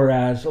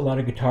 Whereas a lot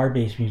of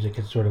guitar-based music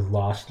has sort of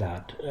lost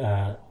that.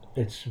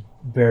 It's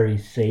very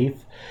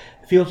safe.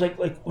 It feels like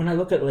when I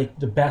look at like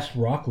the best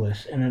rock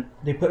list and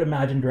they put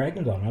Imagine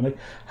Dragons on, I'm like,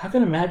 how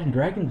can Imagine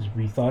Dragons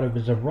be thought of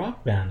as a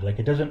rock band? Like,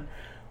 it doesn't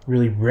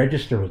really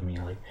register with me.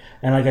 Like,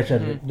 and like I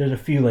said, there's a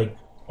few like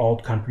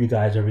alt country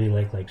guys I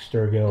really like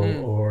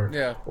Sturgill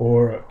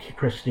or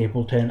Chris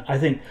Stapleton. I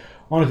think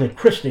honestly,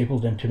 Chris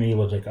Stapleton to me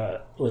was like I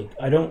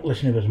don't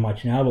listen to him as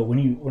much now, but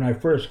when I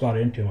first got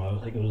into him, I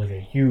was like, it was like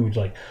a huge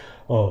like.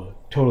 Oh,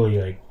 totally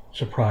like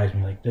surprised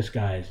me. Like this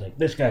guy's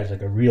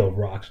like a real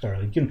rock star.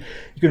 Like you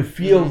can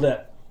feel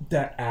that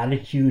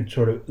attitude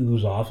sort of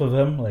ooze off of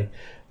him. Like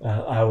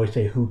I always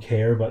say, who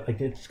care? But like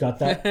it's got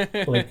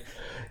that like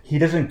he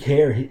doesn't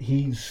care.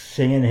 He's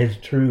saying his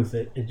truth.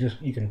 It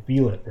just you can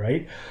feel it,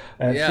 right?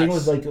 Same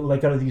with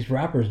like out of these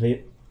rappers,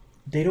 they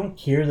don't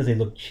care that they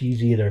look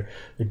cheesy. They're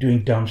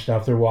doing dumb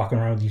stuff. They're walking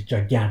around with these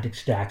gigantic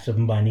stacks of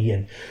money,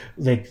 and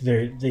like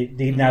they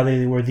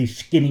wear these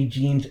skinny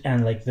jeans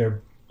and like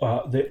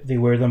they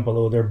wear them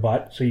below their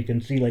butt, so you can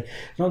see like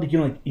it's not like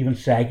you like even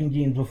sagging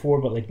jeans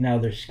before, but like now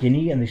they're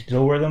skinny and they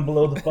still wear them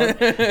below the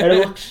butt, and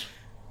it looks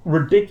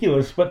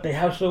ridiculous. But they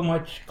have so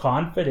much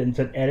confidence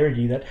and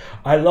energy that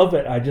I love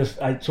it.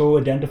 I so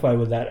identify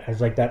with that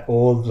as like that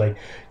old like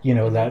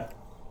that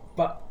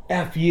but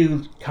F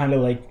you kind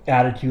of like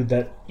attitude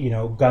that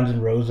Guns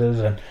N' Roses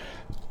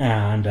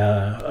and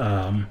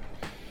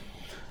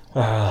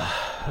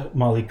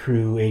Motley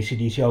Crue,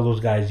 AC/DC, all those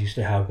guys used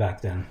to have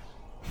back then.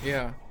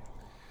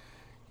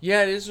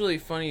 Yeah, it is really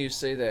funny you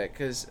say that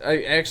because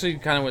I actually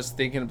kind of was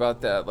thinking about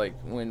that like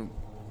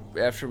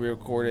after we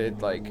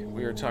recorded, like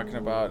we were talking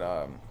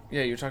about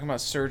you were talking about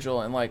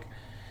Sturgill, and like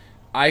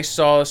I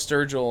saw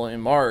Sturgill in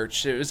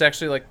March. It was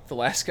actually like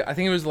I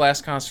think it was the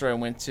last concert I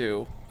went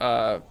to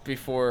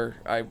before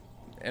I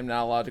am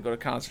not allowed to go to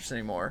concerts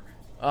anymore.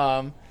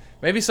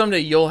 Maybe someday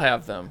you'll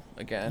have them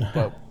again,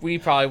 but we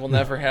probably will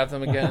never have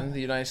them again in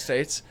the United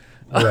States.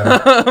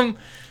 Yeah.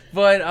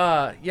 But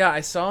I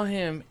saw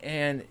him,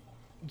 and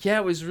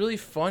it was really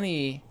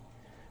funny,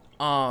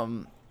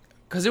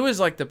 because it was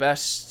like the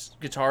best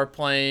guitar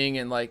playing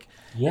and like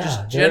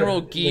just general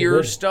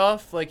gear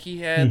stuff. Like he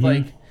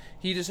had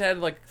he just had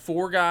like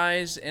 4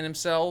 guys and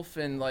himself,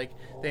 and like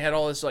they had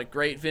all this like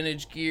great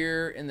vintage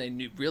gear, and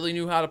they really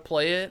knew how to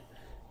play it,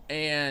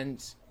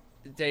 and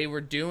they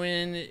were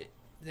playing it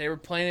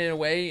in a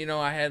way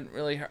I hadn't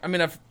really. I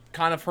mean, I've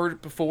kind of heard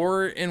it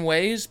before in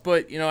ways,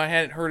 but I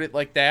hadn't heard it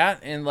like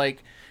that, and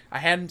like. I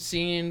hadn't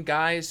seen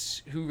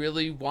guys who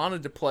really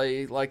wanted to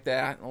play like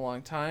that in a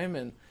long time,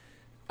 and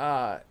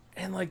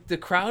like the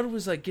crowd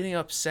was like getting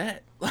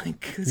upset, like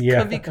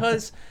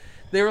because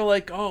they were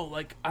like, oh,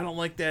 like I don't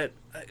like that.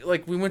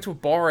 Like we went to a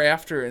bar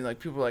after, and like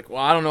people were like,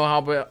 well, I don't know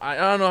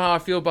how I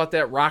feel about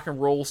that rock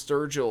and roll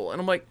Sturgill, and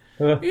I'm like,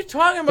 what are you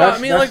talking about?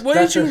 I mean, like, what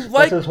did you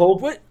like? His whole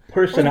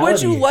personality.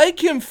 What'd you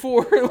like him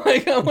for?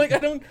 Like, I'm like, I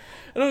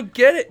don't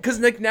get it, because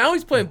like now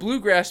he's playing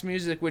bluegrass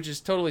music, which is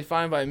totally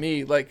fine by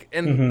me. Like,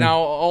 and now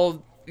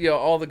all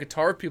the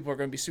guitar people are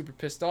going to be super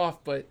pissed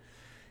off. But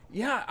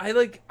yeah,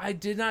 I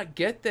did not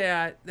get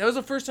that. That was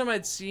the first time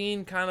I'd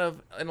seen kind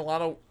of in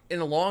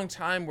a long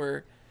time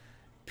where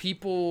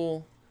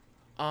people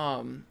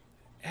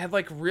had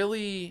like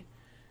really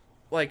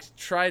like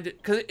tried to,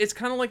 because it's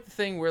kind of like the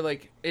thing where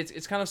like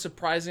it's kind of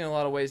surprising in a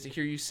lot of ways to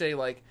hear you say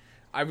like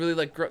I really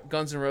like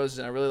Guns N' Roses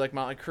and I really like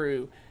Motley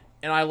Crue.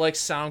 and I like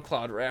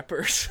SoundCloud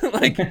rappers.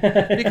 Like,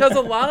 because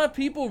a lot of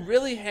people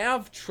really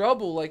have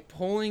trouble like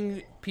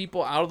pulling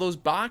people out of those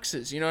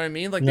boxes. You know what I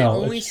mean? Like, they No,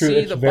 only it's true. see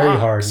It's the very box.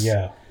 hard.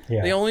 Yeah.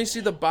 Yeah. They only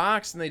see the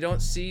box and they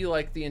don't see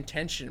like the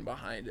intention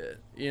behind it.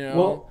 You know?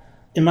 Well,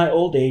 in my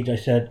old age, I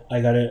said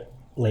I gotta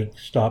like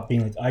stop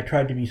being like. I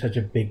tried to be such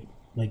a big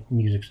like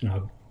music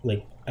snob.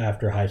 Like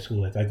after high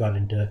school, like I got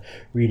into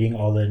reading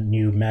all the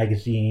new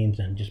magazines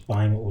and just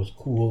buying what was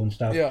cool and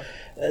stuff. Yeah.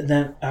 And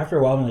then after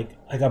a while, I'm like,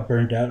 I got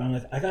burnt out. I'm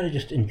like, I gotta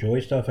just enjoy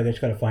stuff. I just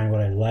gotta find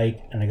what I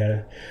like, and I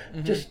gotta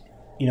just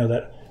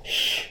that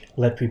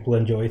let people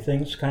enjoy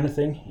things kind of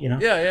thing. You know.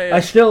 Yeah.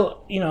 I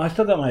still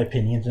got my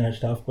opinions and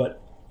stuff,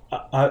 but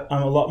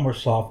I'm a lot more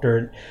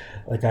softer.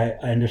 Like I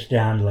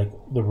understand like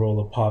the role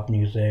of pop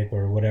music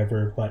or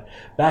whatever, but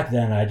back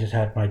then I just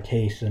had my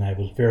taste and I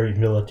was very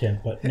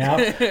militant. But now,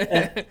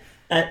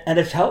 and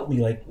it's helped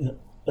me like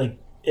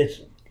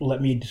it's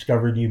let me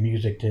discover new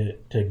music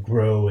to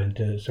grow and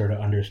to sort of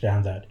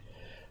understand that.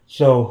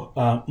 So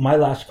my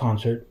last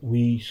concert,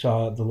 we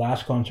saw the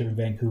last concert in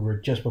Vancouver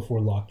just before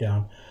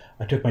lockdown.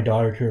 I took my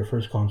daughter to her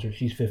first concert.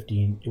 She's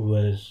 15. It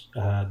was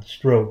the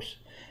Strokes,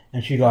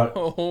 and she got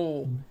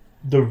Oh.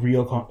 the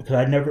real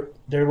because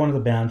they're one of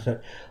the bands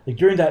that like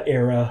during that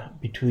era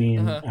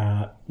between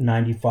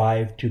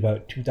 95 to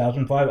about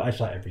 2005 I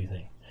saw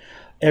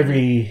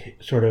every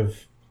sort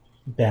of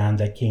band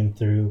that came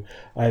through.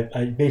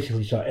 I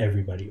basically saw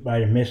everybody,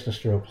 but I missed the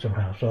Strokes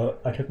somehow, so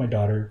I took my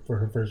daughter for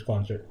her first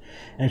concert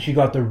and she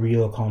got the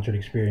real concert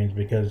experience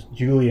because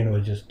Julian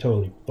was just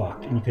totally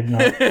fucked and you could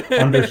not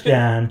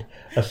understand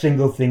a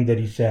single thing that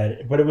he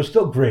said, but it was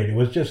still great. It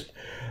was just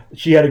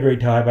she had a great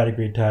time, I had a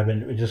great time,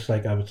 and it was just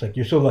like I was like,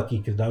 you're so lucky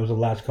because that was the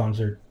last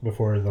concert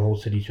before the whole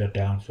city shut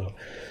down. So,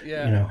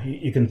 Yeah.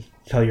 you can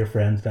tell your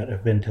friends that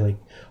have been to like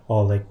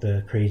all like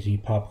the crazy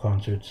pop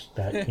concerts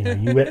that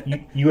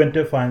you went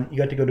to find you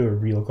got to go to a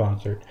real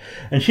concert,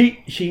 and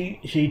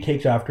she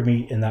takes after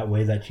me in that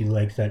way that she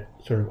likes that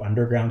sort of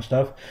underground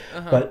stuff,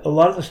 but a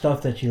lot of the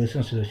stuff that she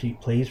listens to that she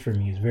plays for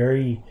me is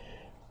very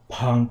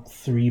punk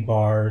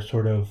 3-bar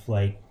sort of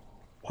like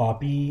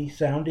poppy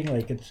sounding,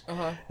 like it's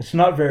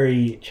not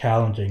very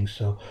challenging,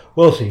 so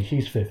we'll see.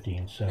 She's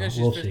 15, so Yeah, she's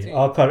we'll 15. see.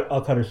 I'll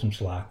cut her some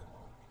slack.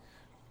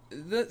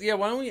 Yeah,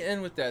 why don't we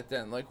end with that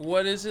then? Like,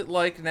 what is it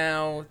like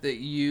now that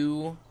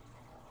you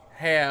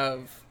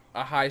have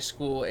a high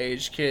school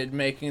age kid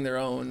making their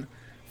own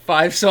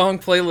 5-song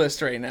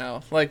playlist right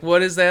now? Like,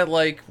 what is that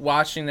like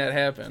watching that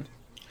happen?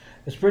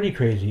 It's pretty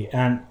crazy,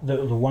 and the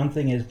one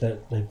thing is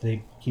that like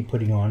they keep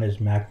putting on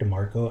is Mac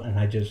DeMarco, and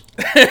I just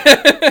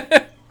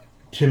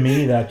to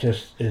me that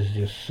just is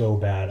just so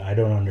bad. I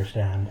don't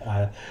understand.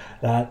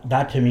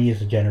 That to me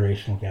is a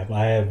generational gap.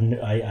 I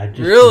just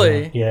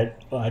Really?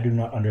 I do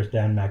not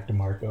understand Mac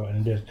DeMarco,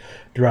 and it just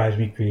drives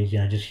me crazy.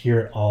 And I just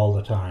hear it all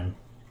the time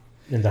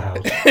in the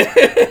house.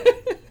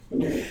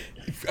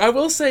 I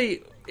will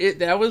say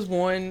that was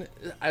one.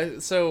 I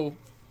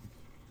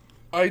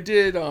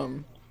did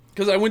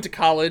because I went to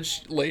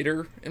college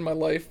later in my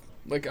life.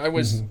 Like I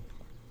was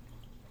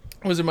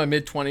in my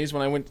mid-20s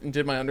when I went and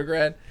did my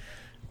undergrad.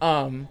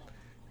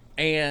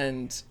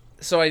 And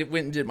so I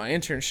went and did my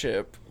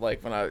internship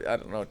like when I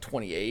don't know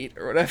 28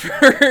 or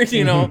whatever,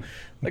 you know,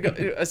 like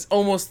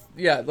almost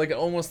an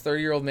almost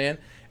 30-year-old man.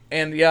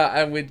 And yeah,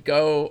 I went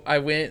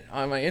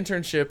on my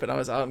internship and I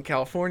was out in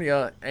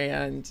California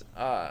and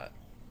I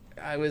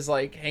was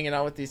like hanging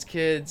out with these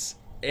kids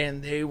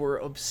and they were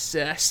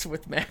obsessed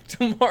with Mac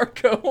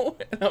DeMarco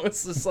and I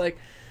was just like,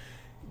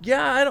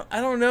 yeah,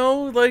 I don't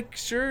know, like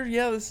sure,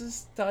 yeah, this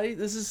is tight.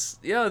 This is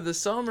the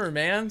summer,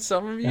 man,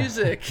 summer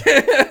music.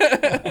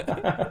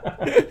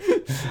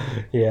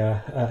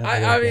 Yeah,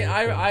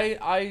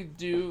 I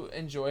do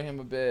enjoy him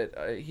a bit.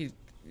 That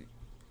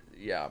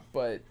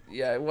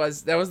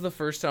was the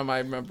first time I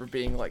remember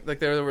being like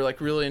they were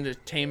like really into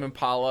Tame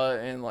Impala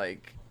and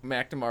like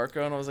Mac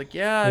DeMarco, and I was like,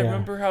 I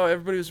remember how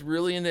everybody was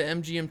really into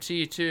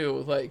MGMT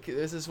too. Like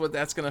this is what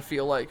that's gonna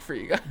feel like for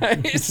you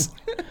guys.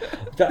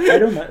 I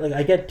don't mind, like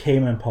I get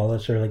Tame Impala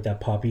sort of like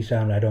that poppy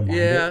sound. I don't mind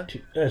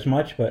it as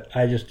much, but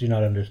I just do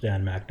not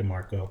understand Mac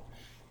DeMarco.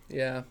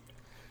 Yeah.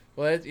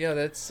 Well,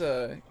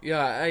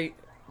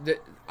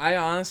 I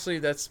honestly,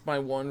 that's my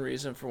one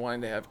reason for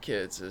wanting to have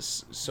kids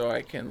is so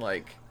I can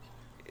like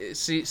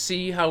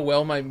see how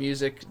well my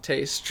music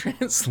tastes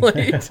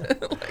translate.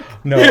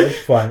 No, it's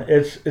fun.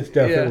 It's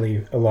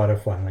definitely a lot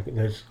of fun. Like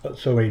there's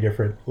so many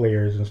different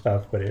layers and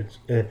stuff, but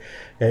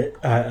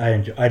I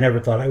enjoy. I never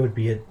thought I would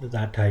be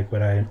that type,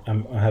 but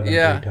I'm having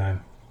a great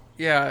time.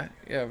 Yeah,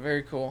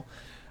 very cool.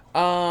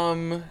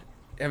 Have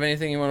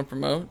anything you want to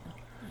promote?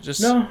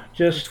 Just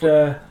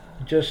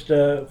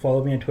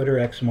follow me on Twitter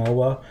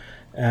 @Smallwa,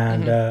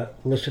 and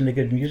listen to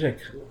good music.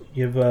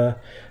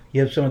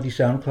 Give some of these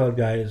SoundCloud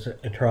guys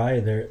a try.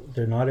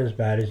 They're not as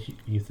bad as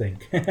you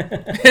think.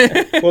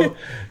 Well,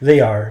 they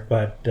are,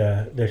 but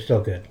they're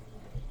still good.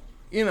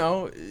 You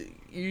know,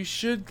 you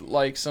should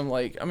like some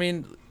I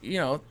mean, you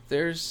know,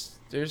 there's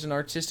an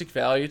artistic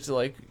value to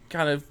like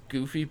kind of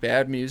goofy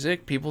bad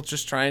music. People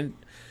just trying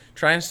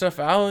stuff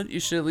out.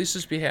 You should at least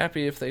just be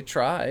happy if they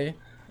try.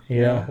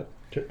 Yeah.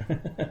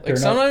 Like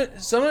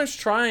sometimes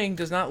trying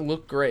does not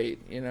look great,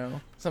 you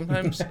know.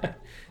 Sometimes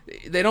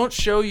they don't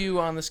show you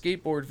on the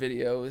skateboard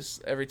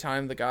videos every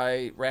time the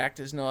guy racked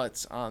his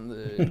nuts on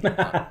the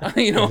on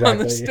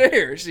the Exactly.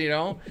 stairs, you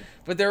know.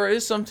 But there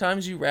is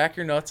sometimes you rack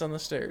your nuts on the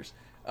stairs.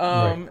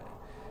 Right.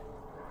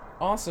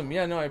 Awesome.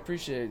 Yeah, no, I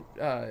appreciate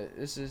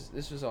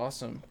this was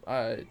awesome.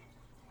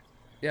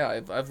 Yeah,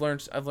 I've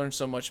learned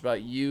so much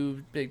about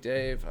you, Big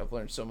Dave. I've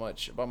learned so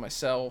much about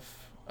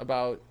myself,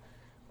 about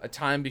a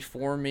time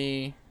before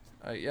me.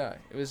 Yeah,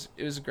 it was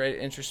a great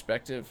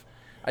introspective.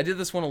 I did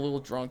this one a little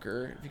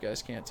drunker, if you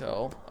guys can't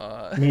tell.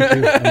 Me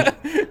too.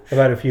 I've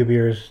had a few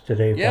beers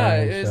today. Yeah,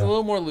 finally, it was so. a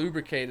little more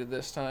lubricated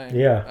this time.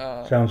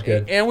 Yeah, sounds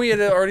good. And we had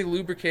already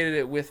lubricated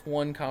it with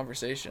one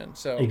conversation.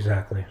 So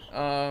Exactly.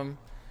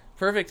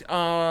 perfect.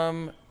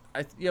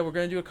 Yeah, we're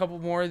gonna do a couple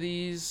more of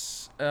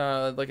these.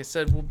 Like I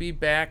said, we'll be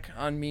back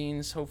on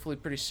Means hopefully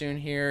pretty soon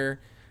here.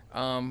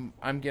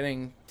 I'm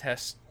getting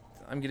test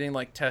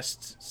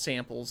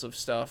samples of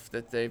stuff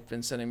that they've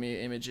been sending me,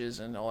 images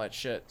and all that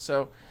shit.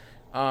 So,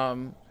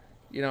 hopefully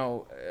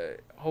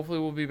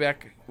we'll be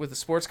back with the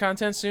sports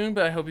content soon,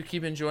 but I hope you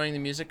keep enjoying the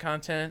music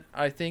content.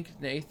 I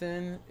think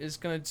Nathan is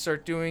going to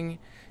start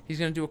he's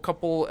going to do a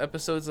couple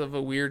episodes of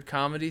a weird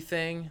comedy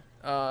thing,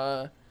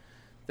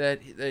 that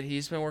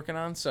he's been working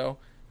on. So,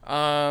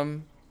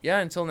 yeah,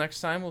 until next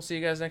time, we'll see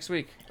you guys next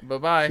week.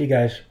 Bye-bye. See you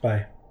guys.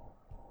 Bye.